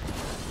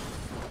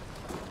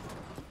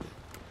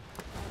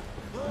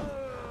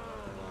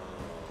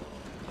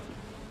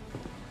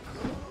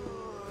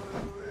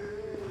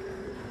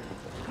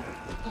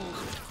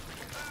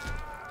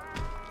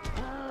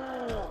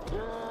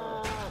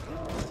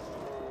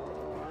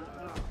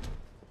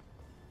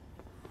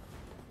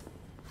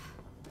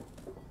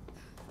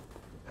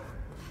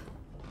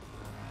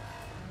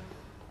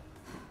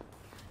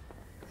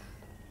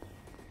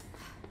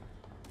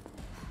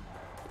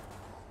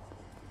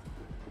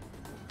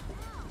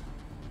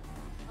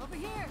 Over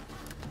here!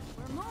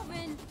 We're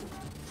moving!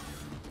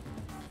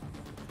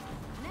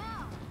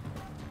 Now!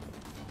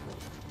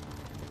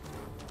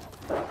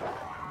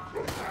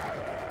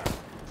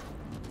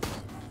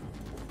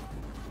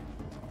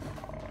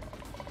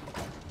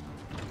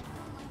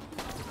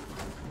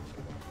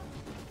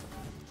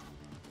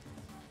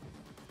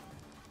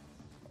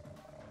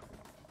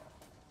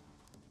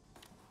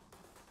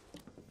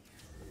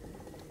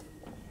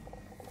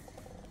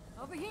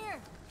 Over here!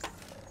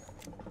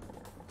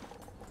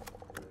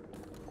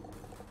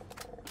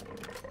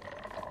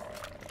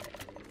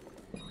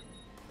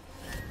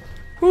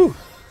 Whew.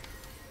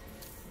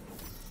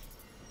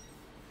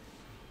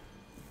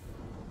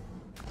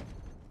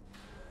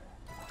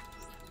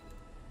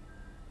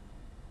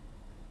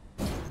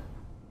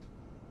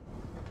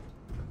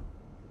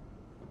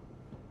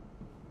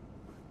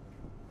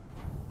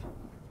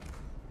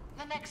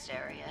 The next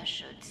area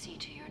should see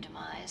to your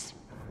demise.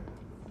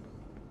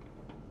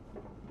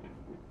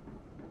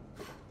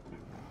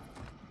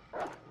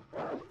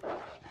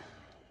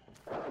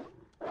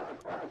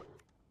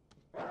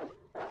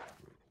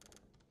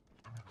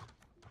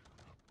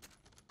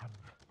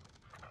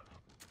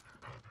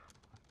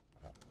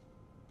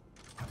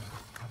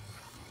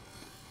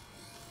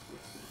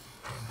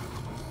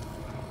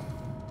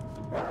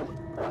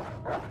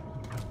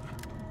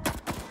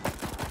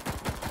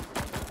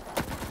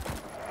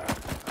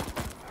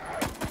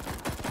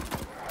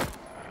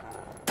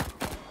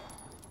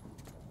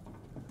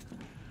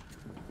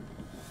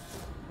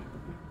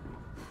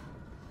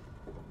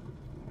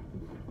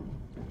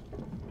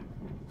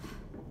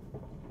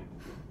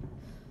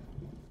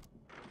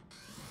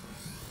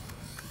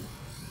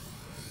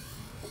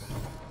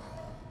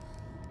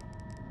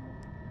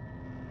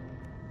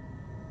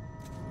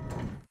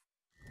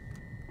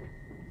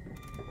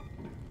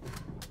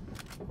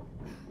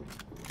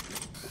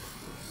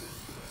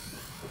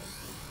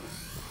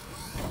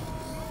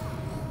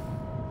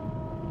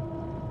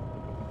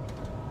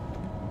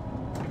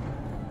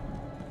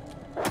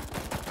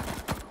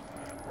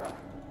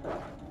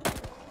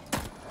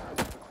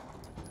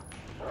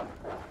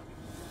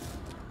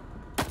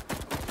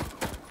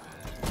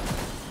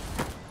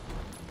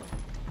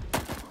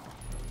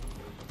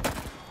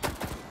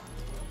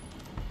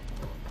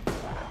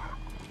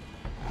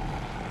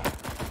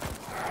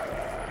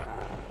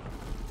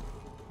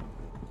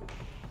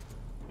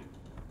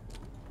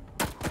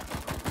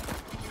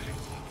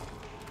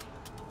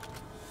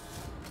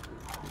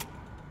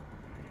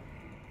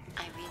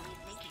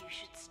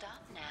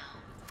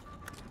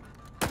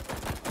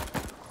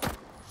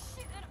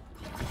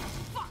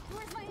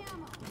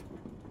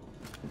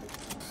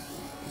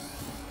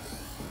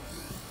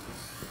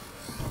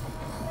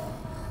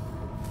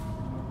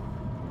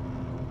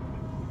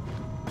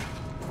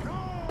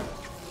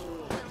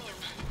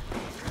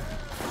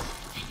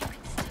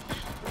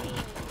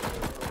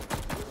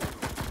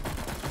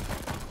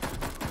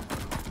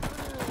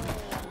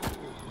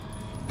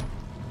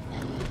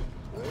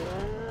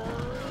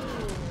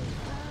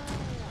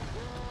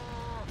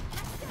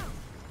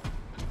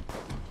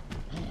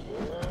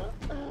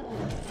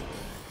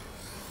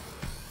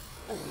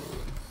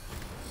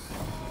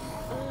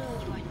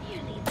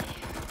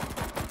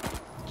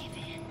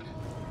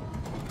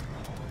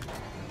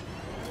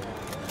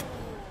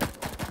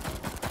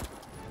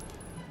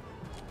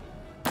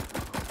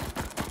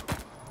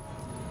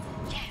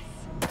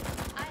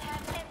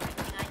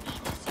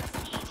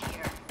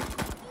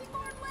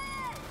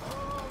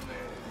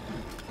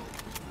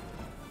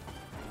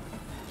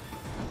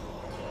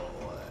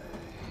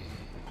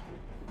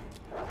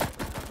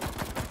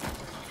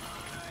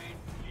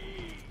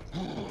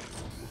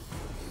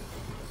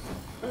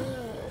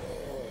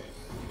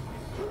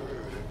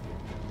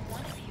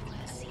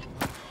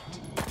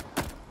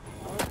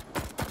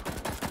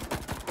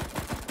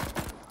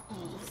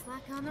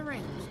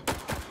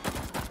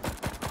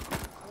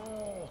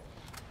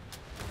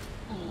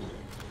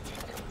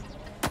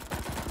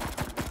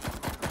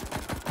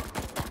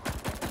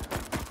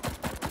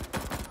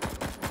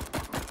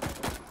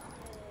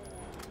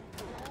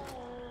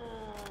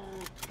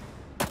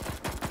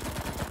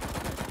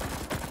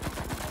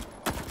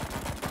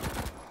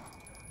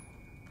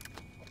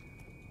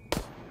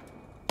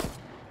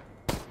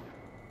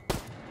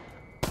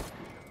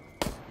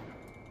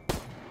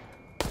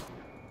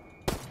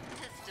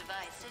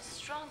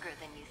 stronger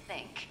than you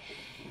think.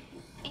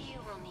 You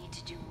will need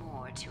to do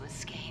more to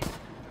escape.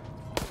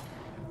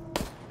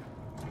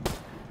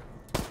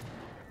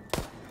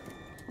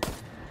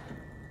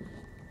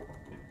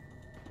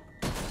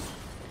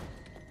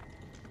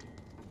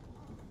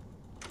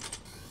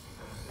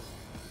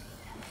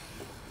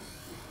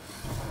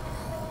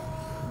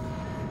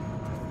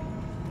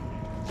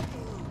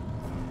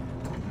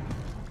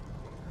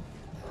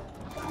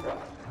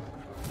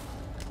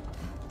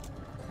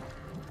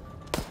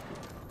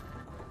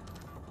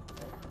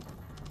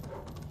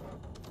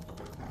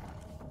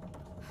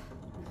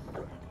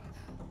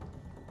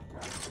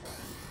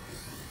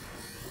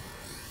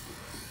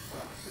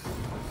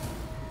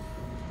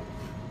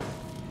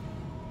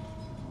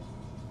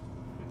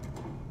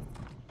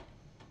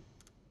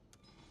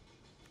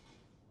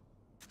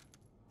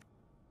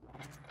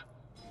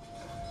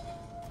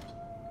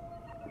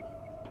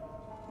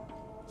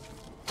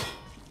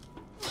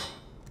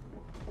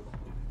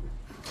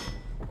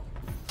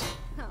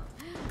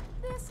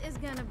 Is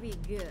gonna be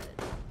good.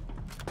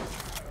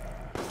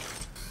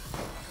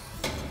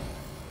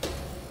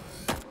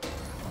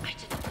 I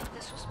didn't think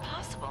this was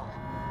possible.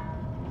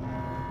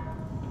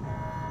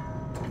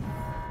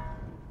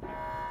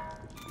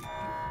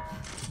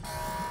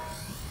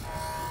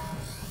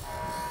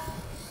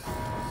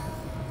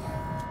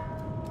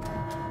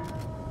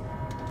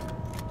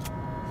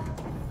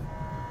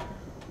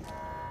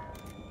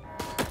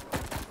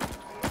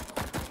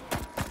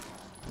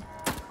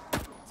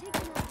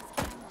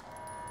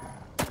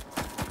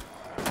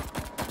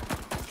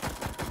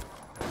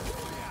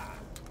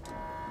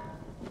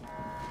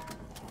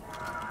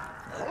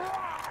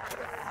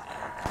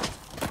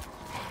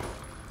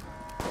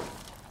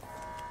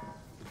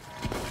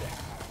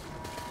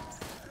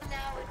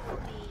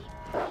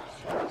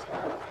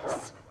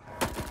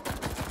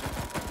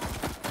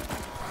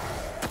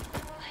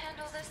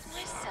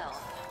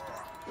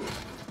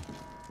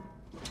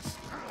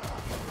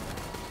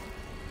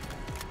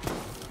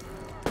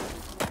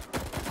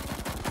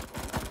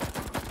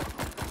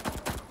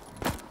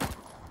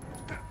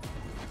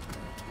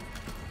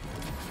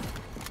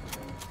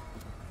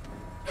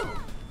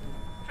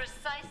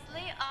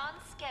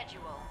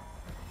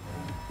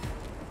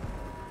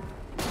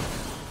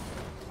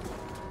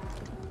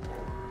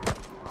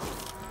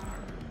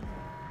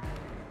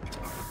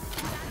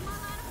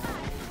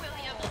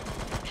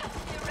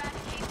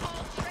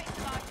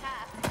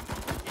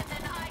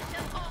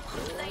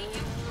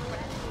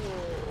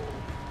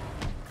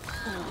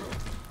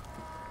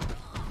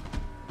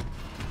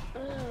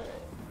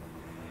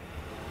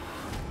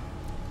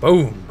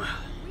 Boom.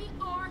 We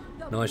are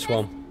the Nice best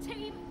one.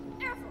 team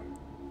ever.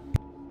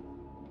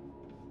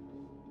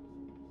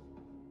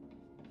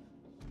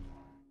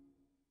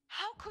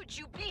 How could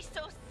you be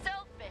so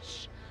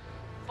selfish?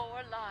 4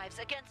 lives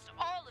against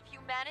all of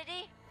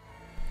humanity?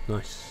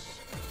 Nice.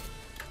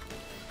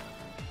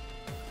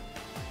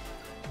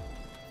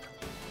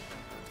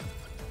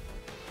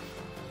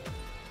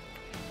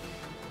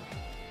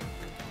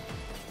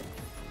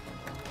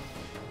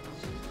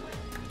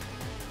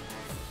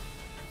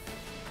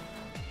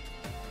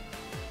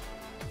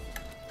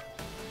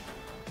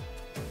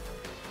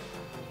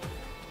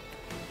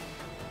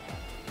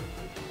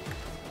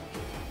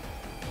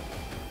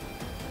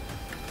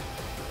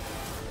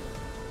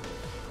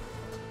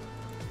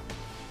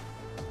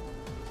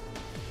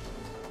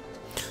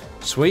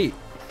 Sweet.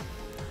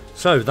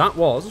 So that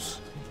was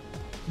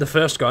the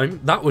first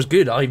game. That was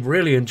good. I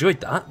really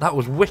enjoyed that. That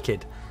was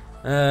wicked.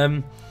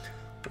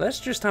 Let's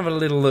just have a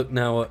little look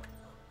now at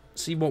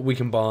see what we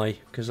can buy,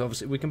 because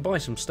obviously we can buy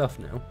some stuff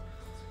now.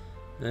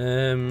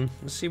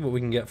 Let's see what we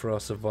can get for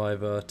our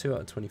survivor. 2 out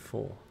of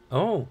 24.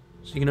 Oh,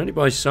 so you can only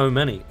buy so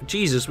many.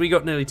 Jesus, we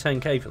got nearly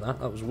 10k for that.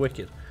 That was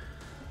wicked.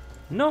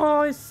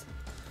 Nice.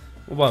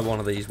 We'll buy one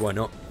of these. Why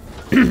not?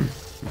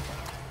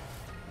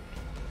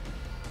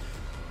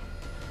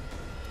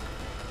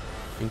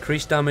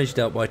 Increased damage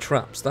dealt by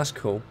traps. That's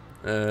cool.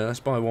 Let's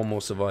buy one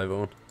more survivor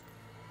one.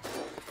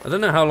 I don't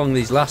know how long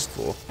these last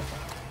for.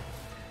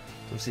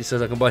 Obviously it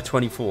says I can buy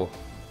 24.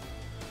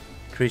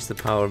 Increase the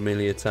power of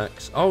melee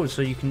attacks. Oh,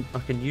 so I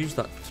can use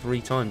that 3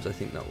 times, I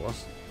think that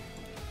was.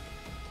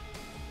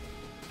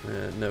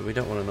 No, we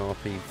don't want an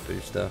RP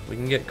booster. We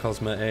can get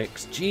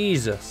cosmetics.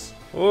 Jesus.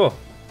 Oh.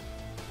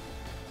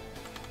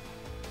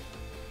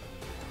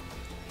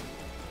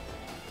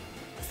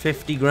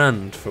 $50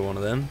 grand for one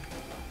of them.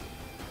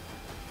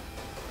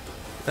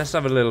 Let's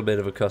have a little bit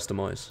of a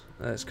customize.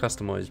 Let's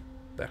customize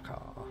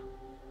Becca.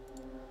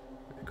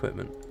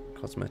 Equipment.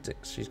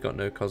 Cosmetics. She's got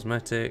no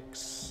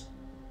cosmetics.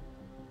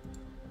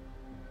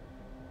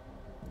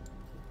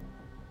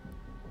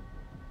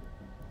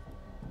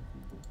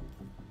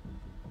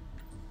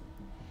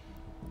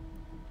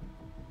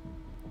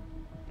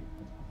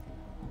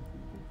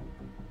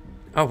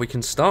 Oh, we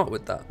can start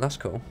with that. That's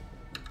cool.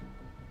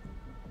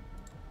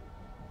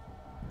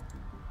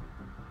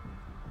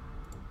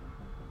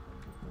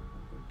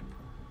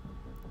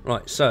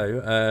 Right,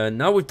 so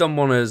now we've done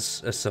one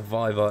as a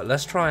survivor.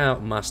 Let's try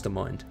out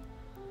Mastermind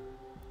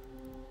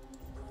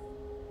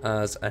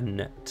as a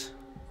net.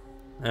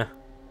 Eh.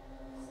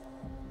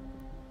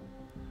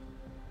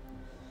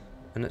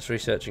 And its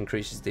research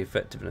increases the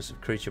effectiveness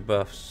of creature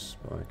buffs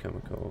by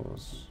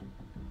chemicals.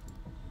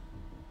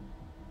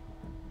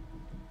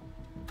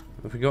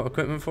 Have we got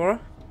equipment for her?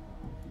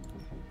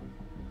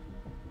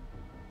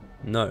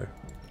 No.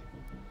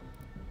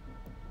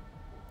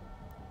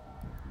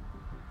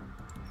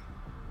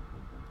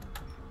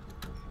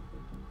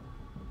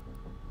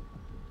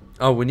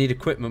 Oh, we need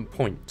equipment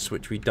points,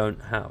 which we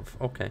don't have.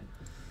 Okay.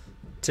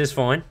 Tis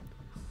fine.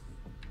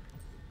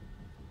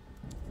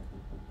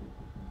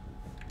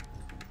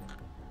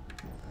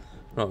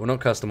 Right, we're not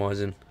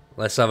customizing.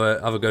 Let's have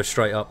a go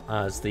straight up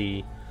as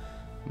the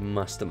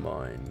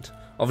Mastermind.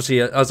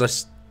 Obviously,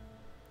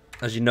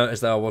 as you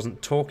noticed that I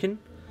wasn't talking,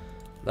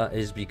 that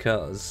is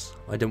because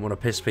I didn't want to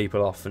piss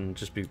people off and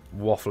just be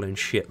waffling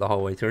shit the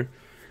whole way through.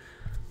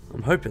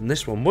 I'm hoping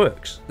this one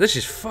works. This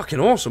is fucking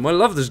awesome. I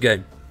love this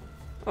game.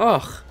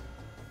 Ugh.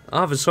 I'm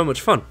having so much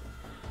fun.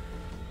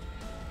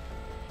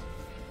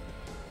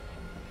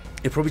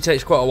 It probably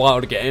takes quite a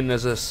while to get in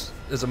as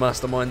a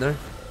Mastermind though,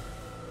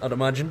 I'd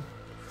imagine.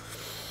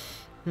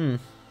 I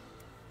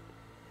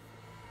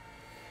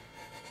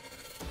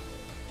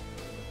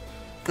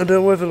don't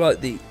know whether like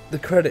the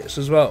credits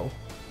as well.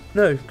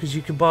 No, because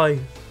you can buy.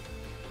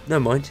 No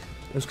mind.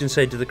 I was gonna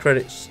say, do the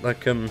credits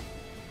like do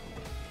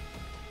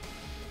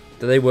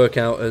they work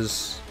out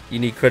as you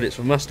need credits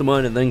for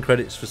Mastermind and then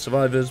credits for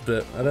Survivors?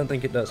 But I don't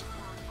think it does.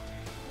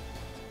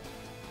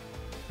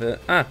 But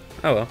oh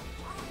well.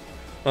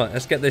 Right,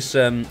 let's get this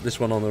this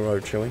one on the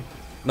road, shall we?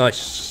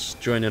 Nice,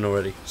 join in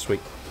already.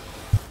 Sweet.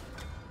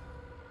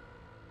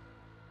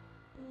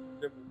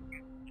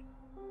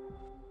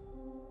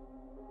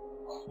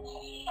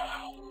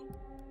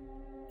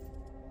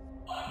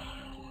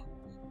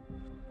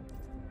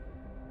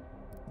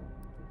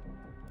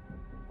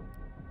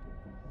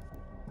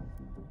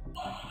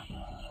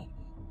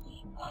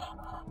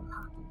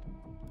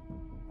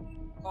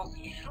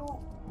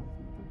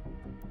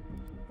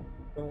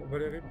 Bon,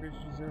 Valérie peut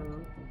utiliser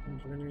une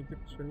durée limitée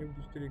pour soigner ou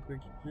booster les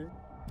coéquipiers.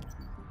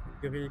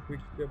 Guérir les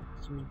coéquipiers à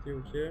proximité,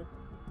 ok.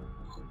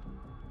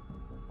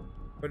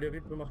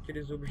 Valérie peut marquer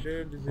les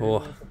objets, les éléments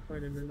importants et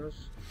les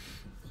menaces.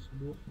 C'est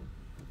lourd.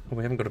 Oh,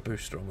 we haven't got a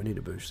booster on. We need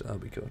a booster. That'll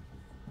be cool.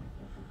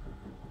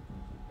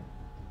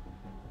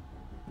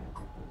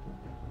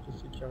 Je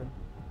sais qu'il y a rien.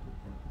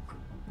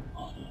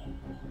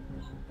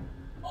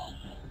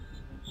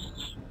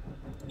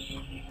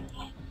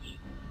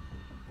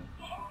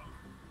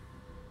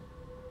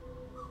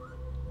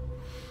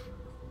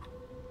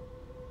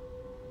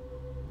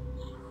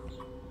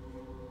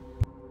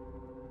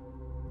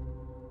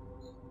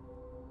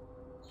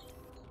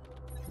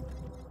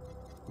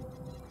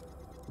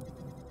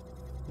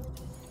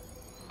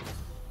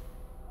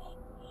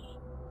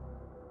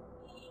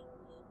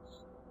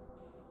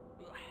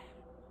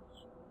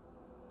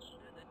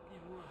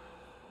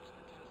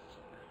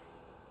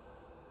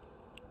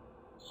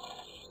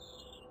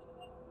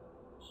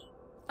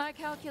 I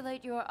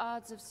calculate your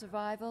odds of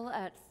survival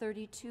at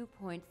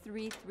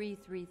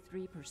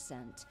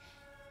 32.3333%.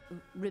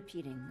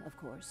 Repeating, of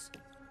course.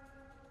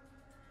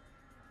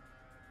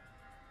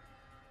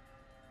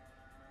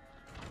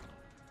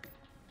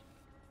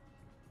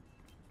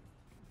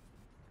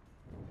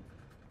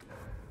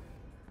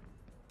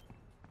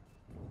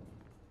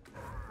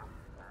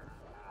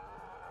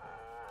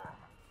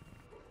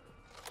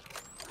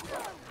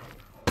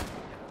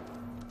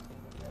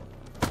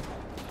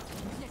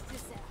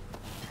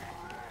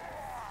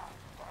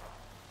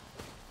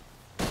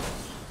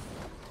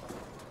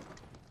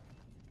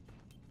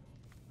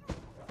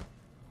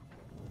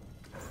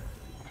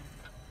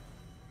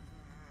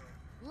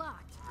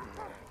 Locked.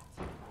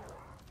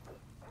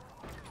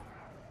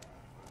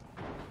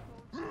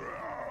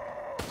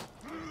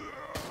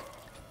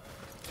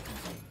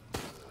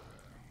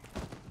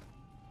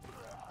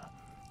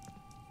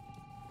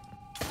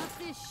 What's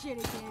this shit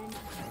again?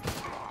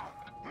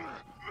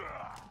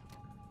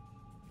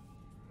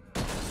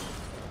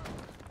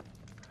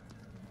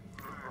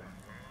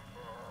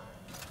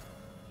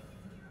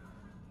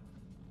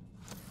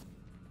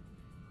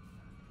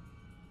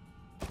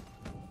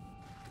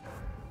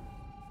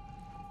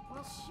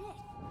 Well, shit.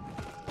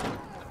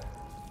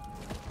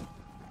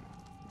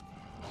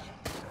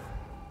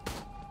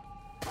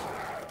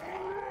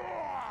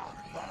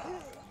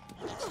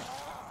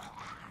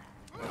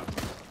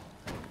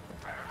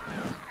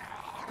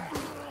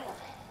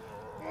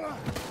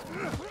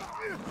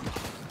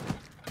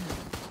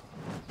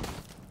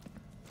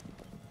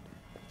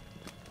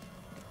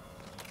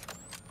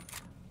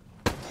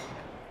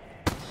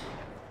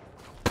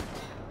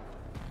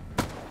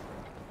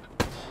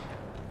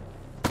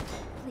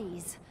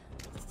 Please,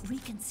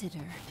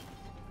 reconsider.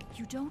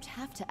 You don't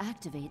have to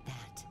activate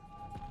that.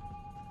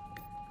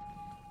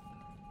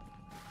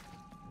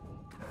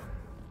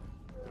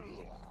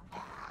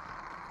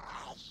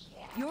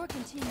 Your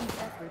continued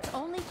efforts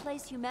only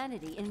place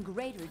humanity in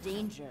greater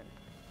danger.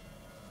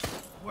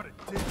 What it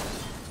did. Be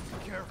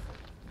careful.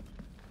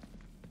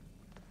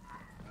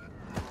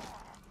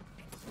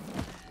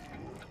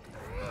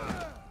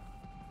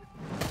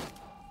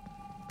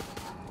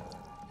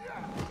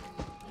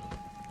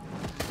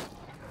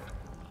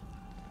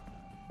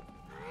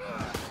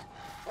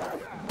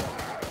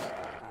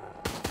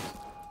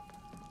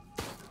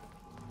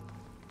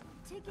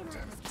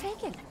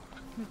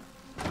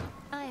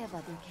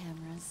 have other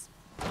cameras.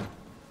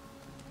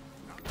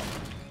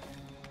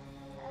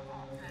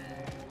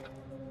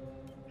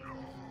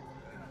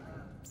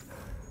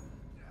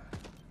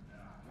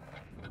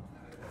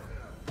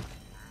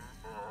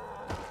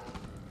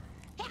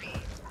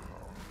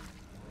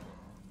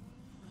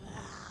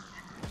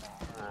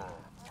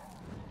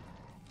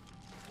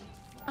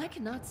 I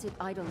cannot sit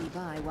idly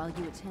by while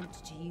you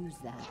attempt to use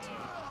that.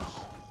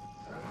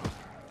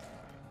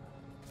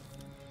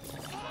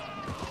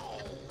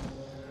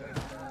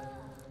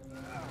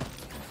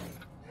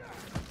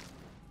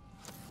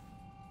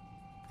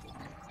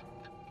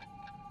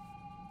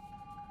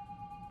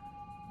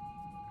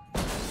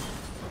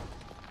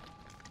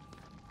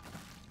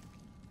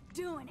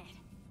 Doing it.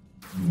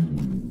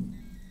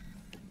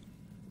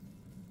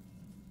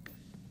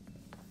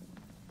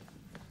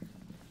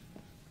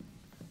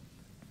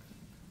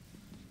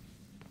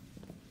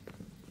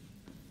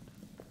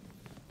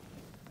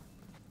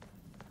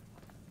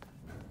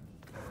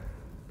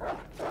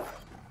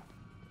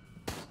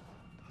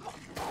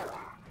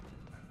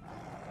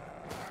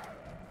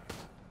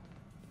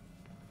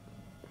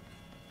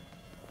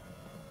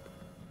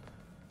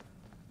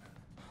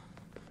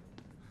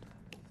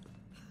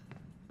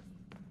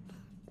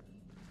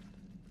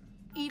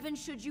 Even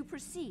should you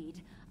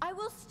proceed, I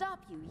will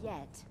stop you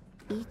yet.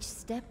 Each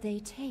step they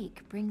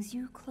take brings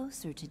you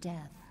closer to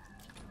death.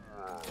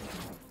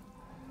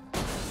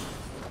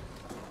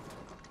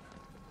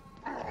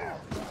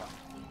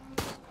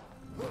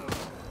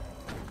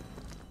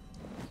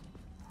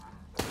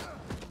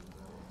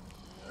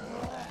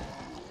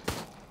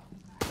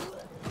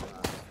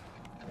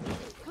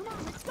 Come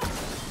on, let's go.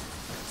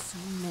 So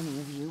many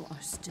of you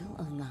are still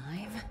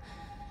alive?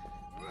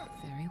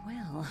 Very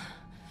well.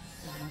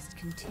 I must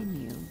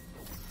continue.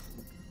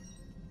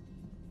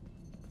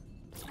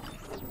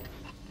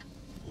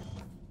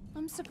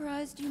 I'm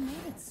surprised you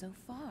made it so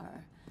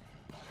far.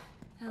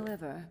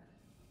 However,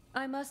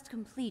 I must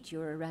complete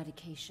your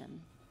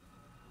eradication.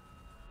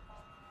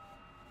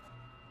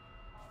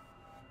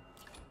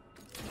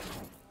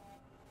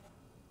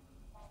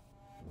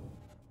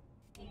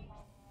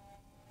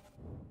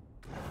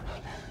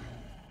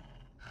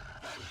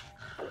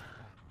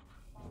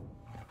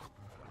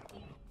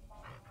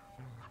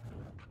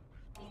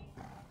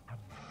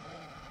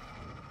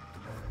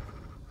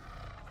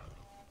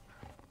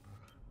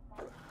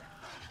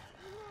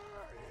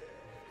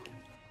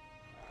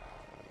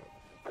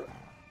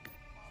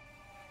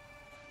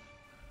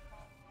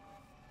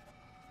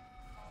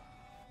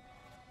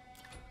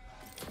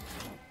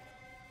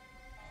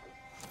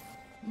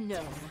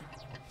 No,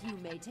 you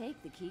may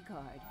take the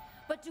keycard,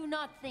 but do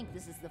not think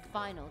this is the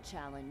final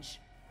challenge.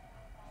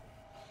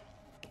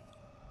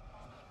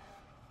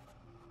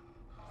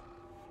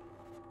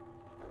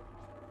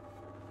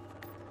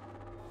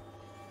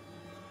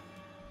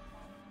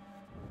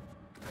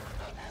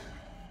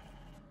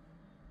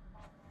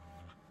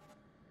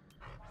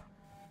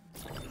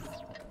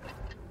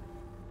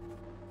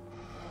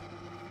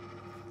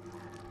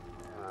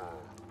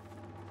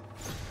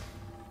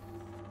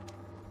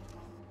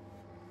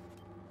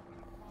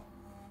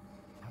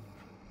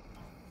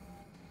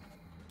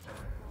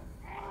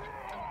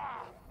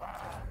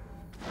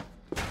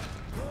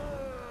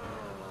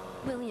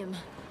 William,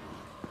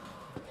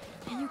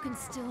 you can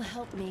still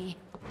help me.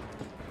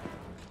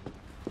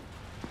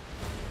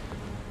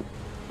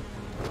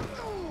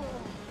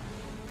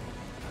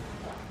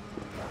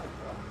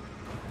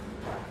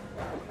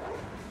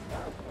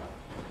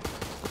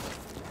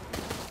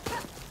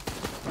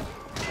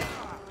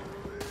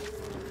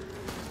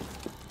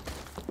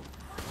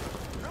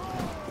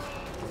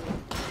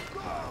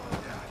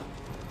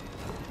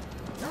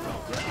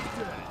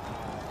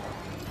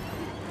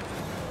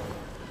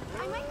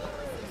 I might be able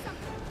to see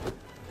something.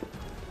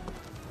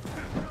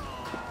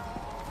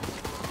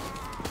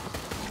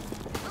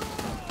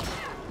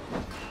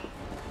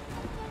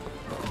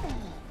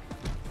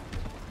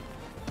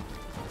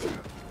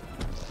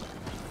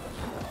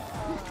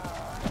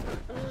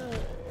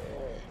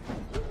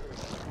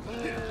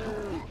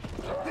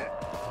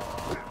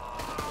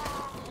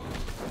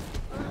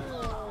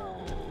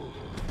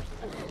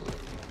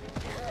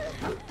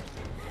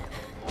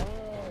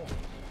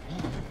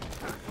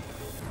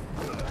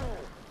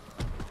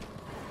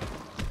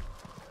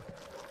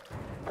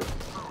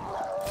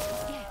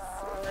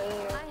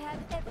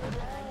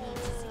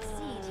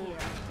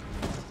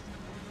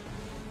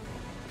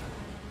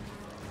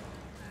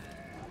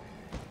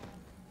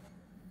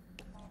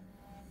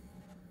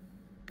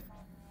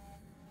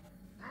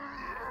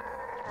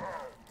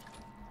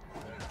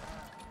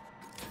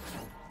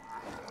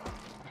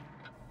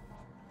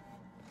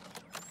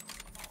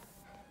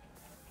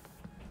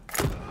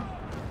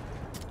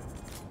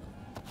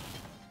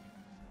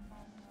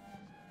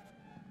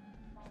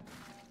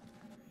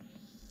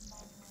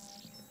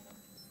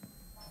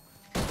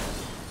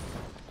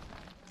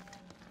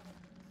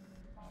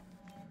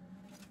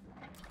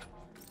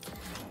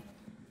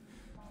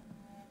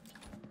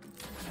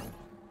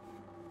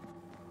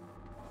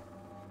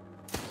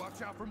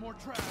 Watch out for more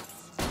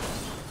traps.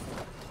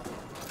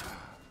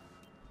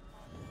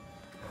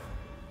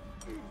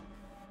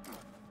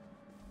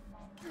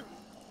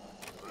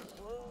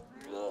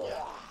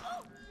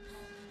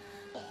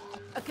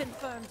 A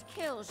confirmed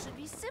kill should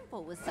be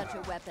simple with such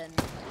a weapon.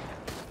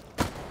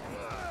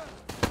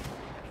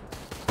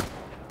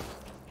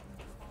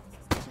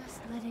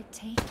 Just let it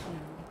take you.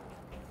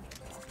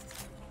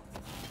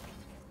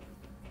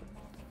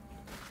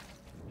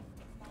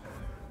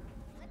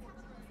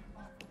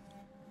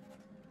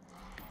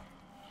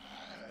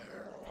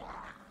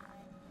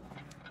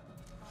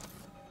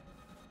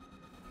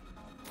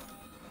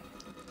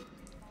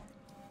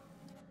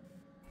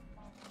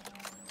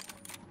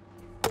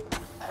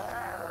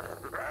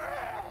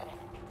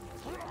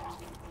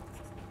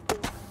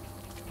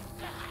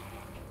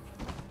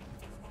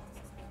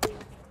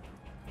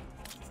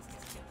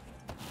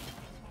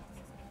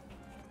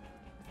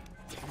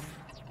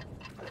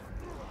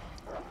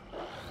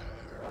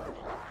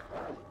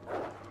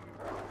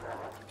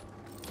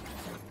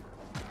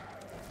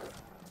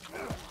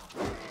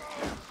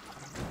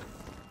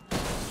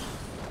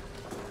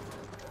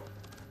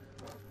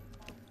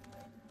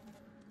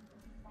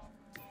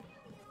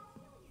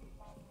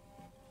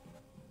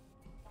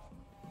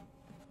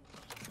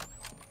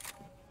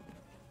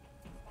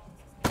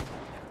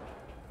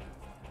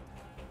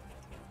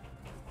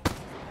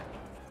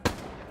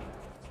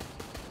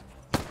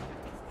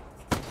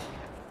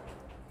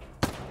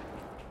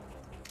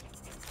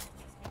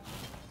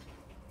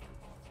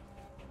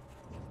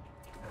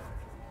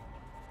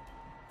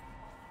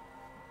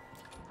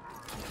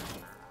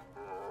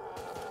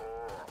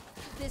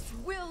 This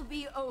will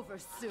be over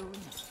soon.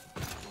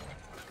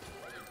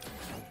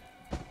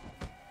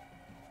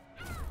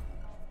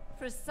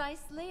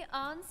 Precisely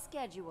on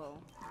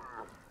schedule.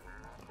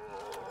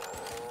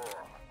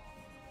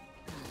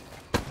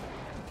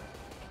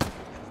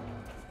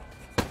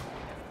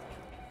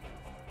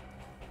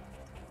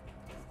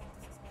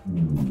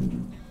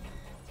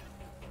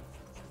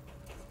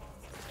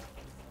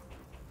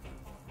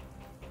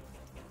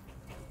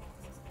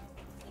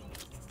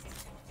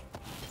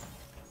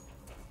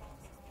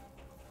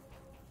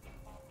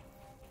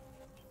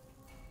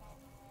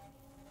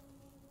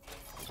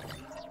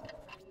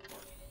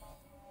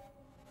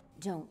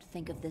 Don't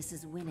think of this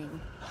as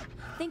winning.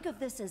 Think of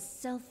this as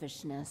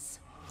selfishness.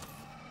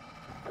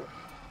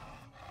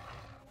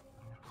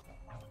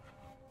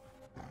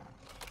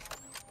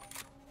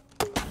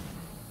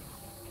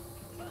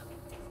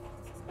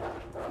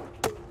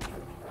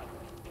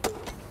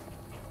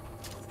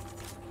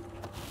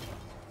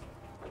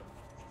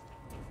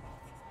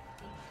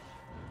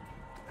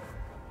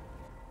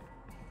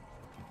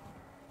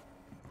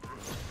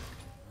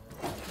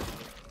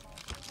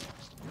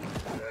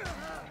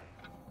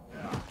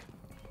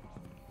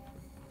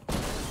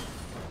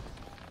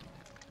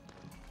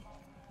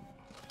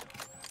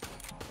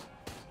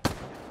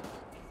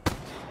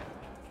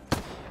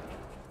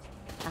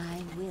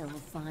 I will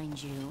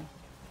find you.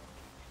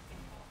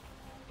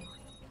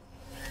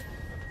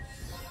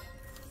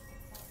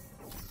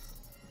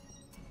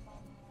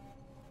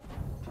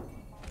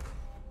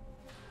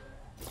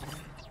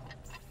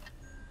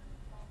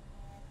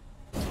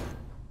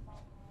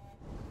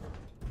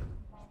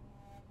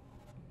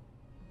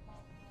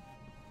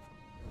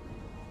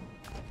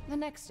 The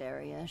next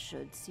area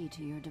should see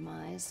to your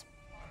demise.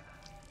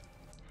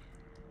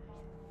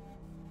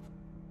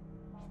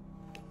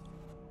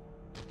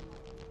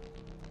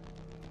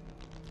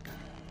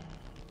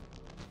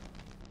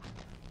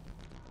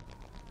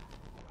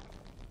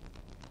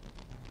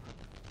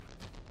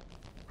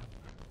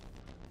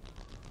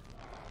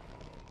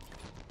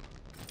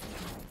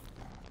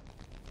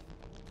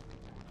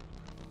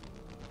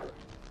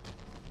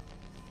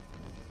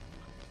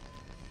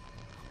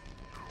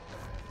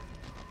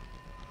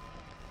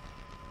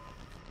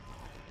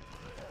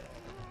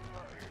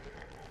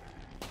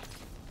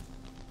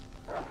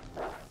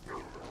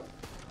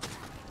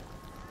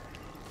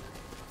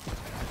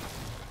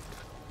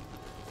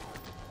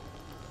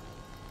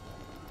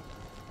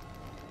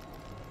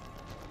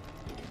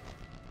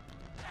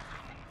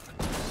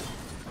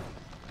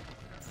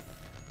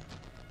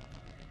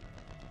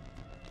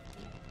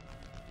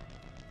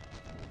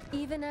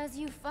 Even as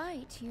you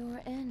fight,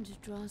 your end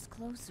draws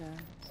closer.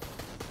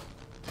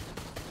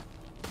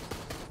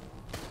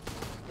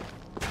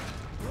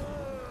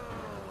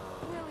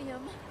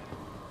 William,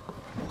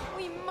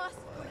 we must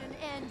put an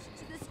end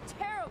to this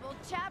terrible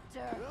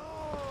chapter.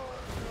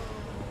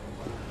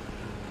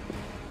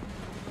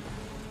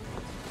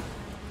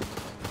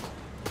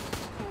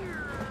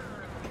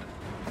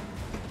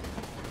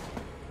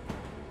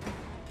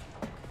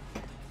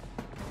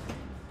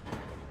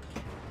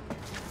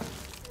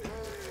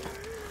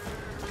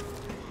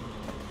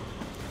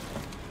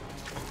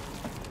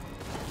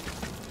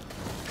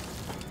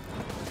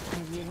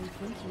 I really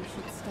think you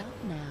should stop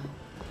now.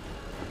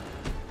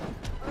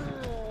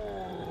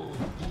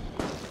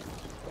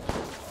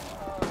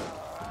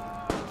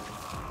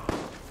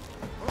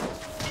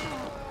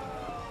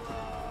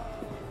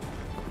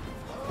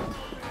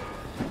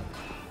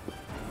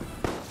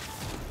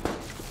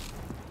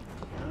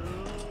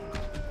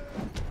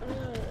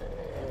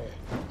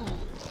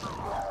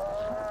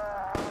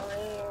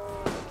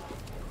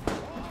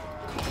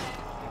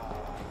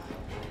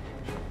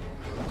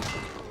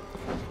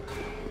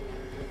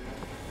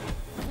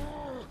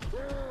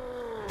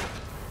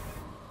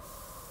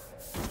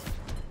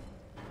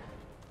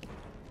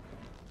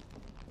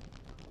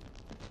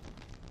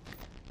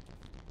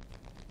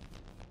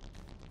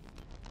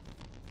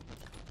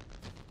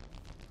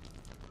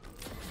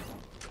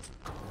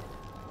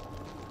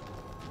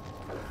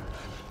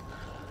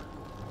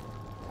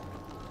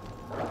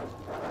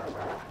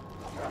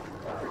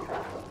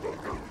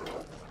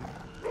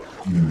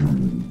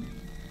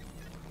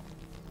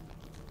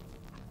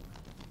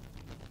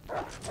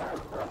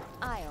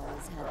 I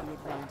always had the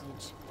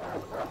advantage.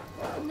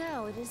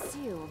 Now it is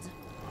sealed.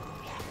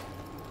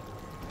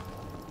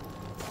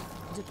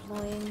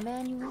 Deploying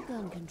manual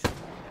gun control.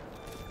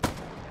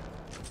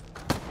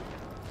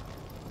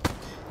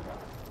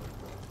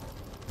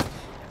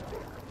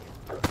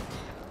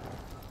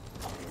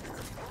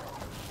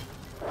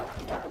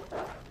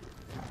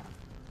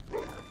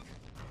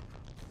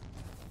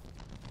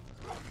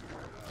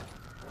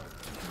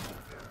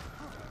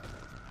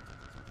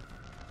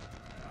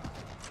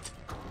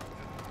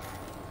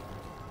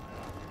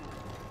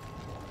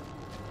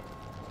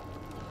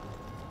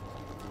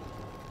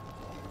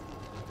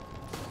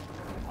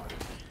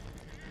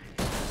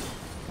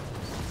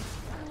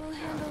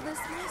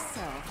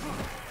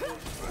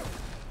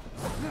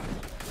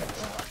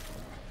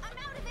 I'm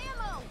out of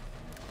ammo!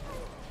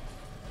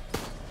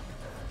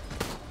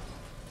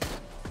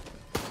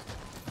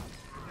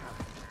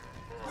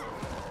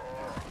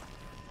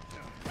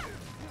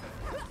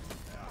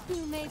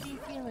 You may be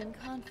feeling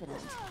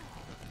confident,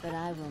 but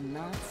I will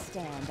not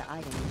stand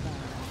idly by.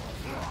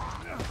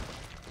 There.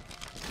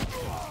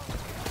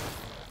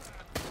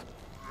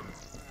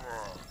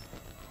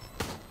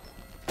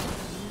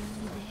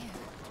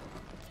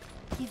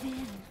 Give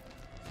in.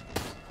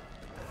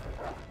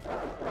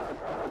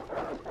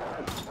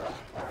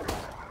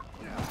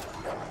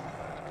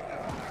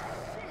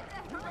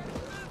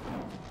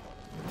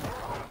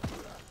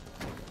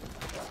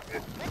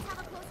 Let's have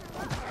a closer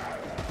look.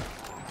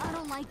 I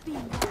don't like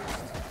being watched.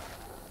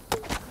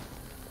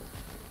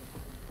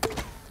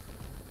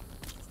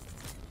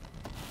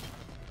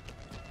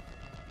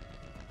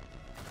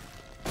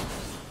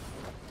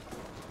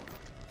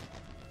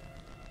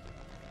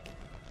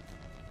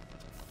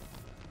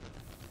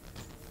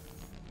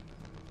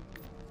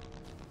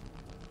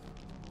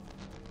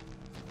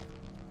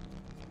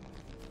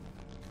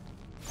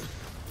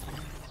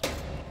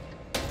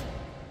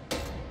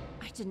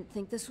 I didn't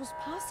think this was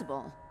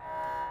possible.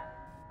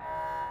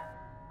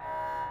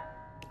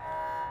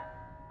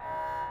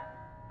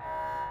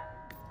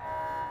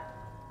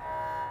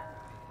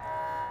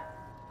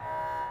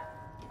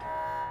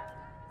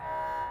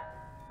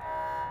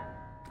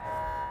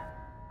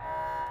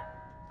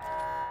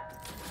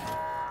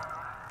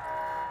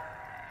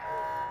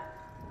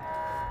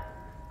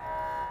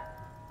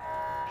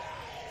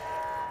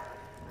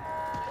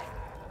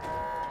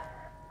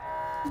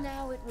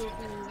 Now it will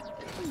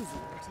be easier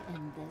to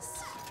end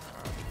this.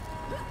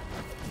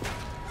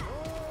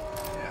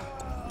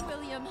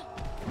 William,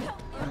 help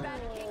me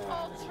eradicate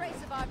all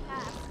trace of our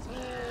past,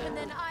 and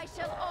then I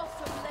shall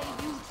also lay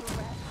you to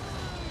rest.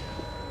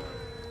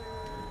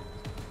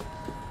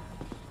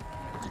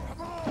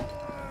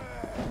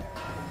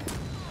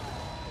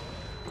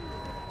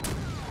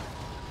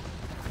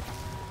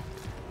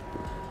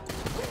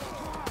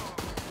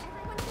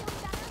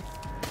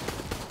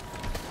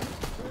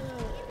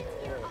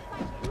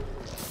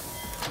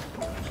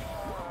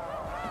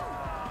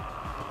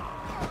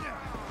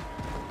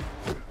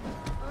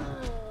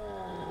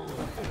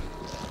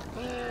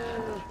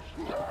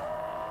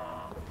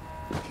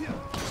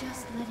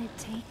 Just let it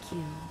take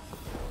you.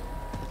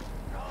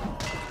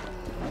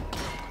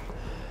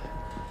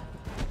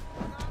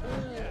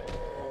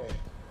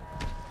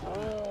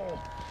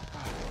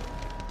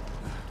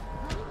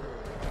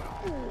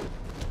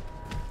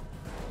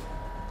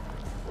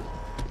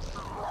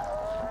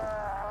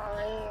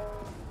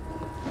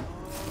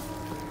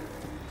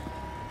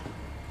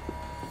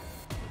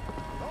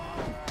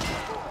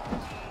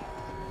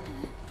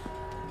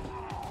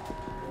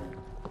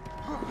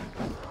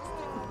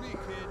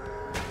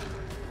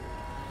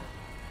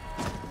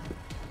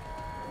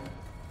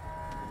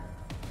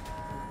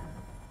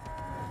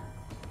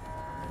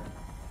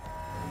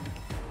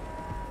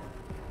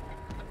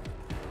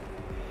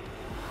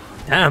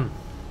 Damn.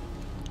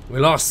 We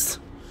lost.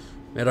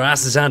 We had our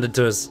asses handed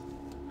to us.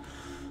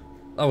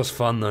 That was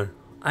fun though.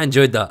 I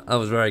enjoyed that. That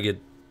was very good.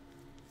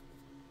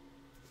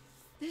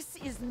 This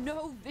is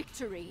no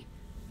victory.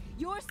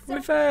 Your We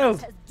self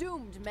failed. has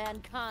doomed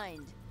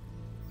mankind.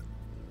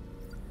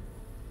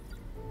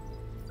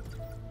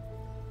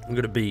 I'm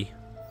gonna be.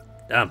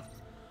 Damn.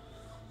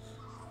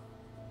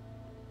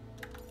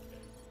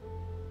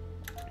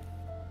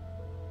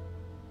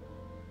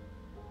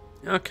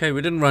 Okay,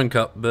 we didn't rank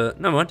up, but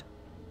never mind.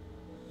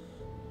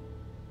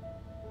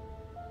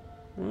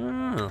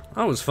 Ah,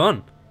 that was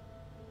fun.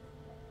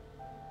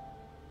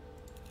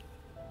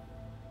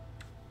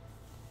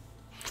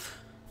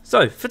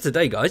 So, for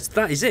today, guys,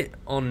 that is it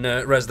on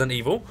Resident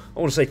Evil. I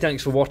want to say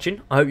thanks for watching.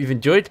 I hope you've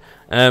enjoyed.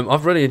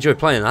 I've really enjoyed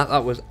playing that.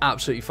 That was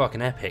absolutely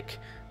fucking epic.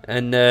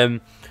 And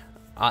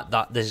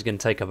this is going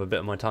to take up a bit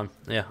of my time.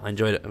 Yeah, I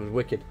enjoyed it. It was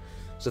wicked.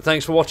 So,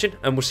 thanks for watching,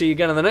 and we'll see you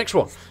again in the next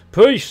one.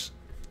 Peace!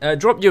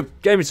 Drop your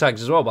gaming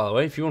tags as well, by the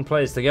way. If you want to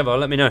play this together,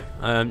 let me know.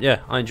 Yeah,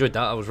 I enjoyed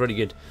that. That was really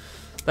good.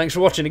 Thanks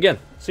for watching again.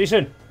 See you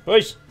soon.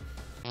 Peace!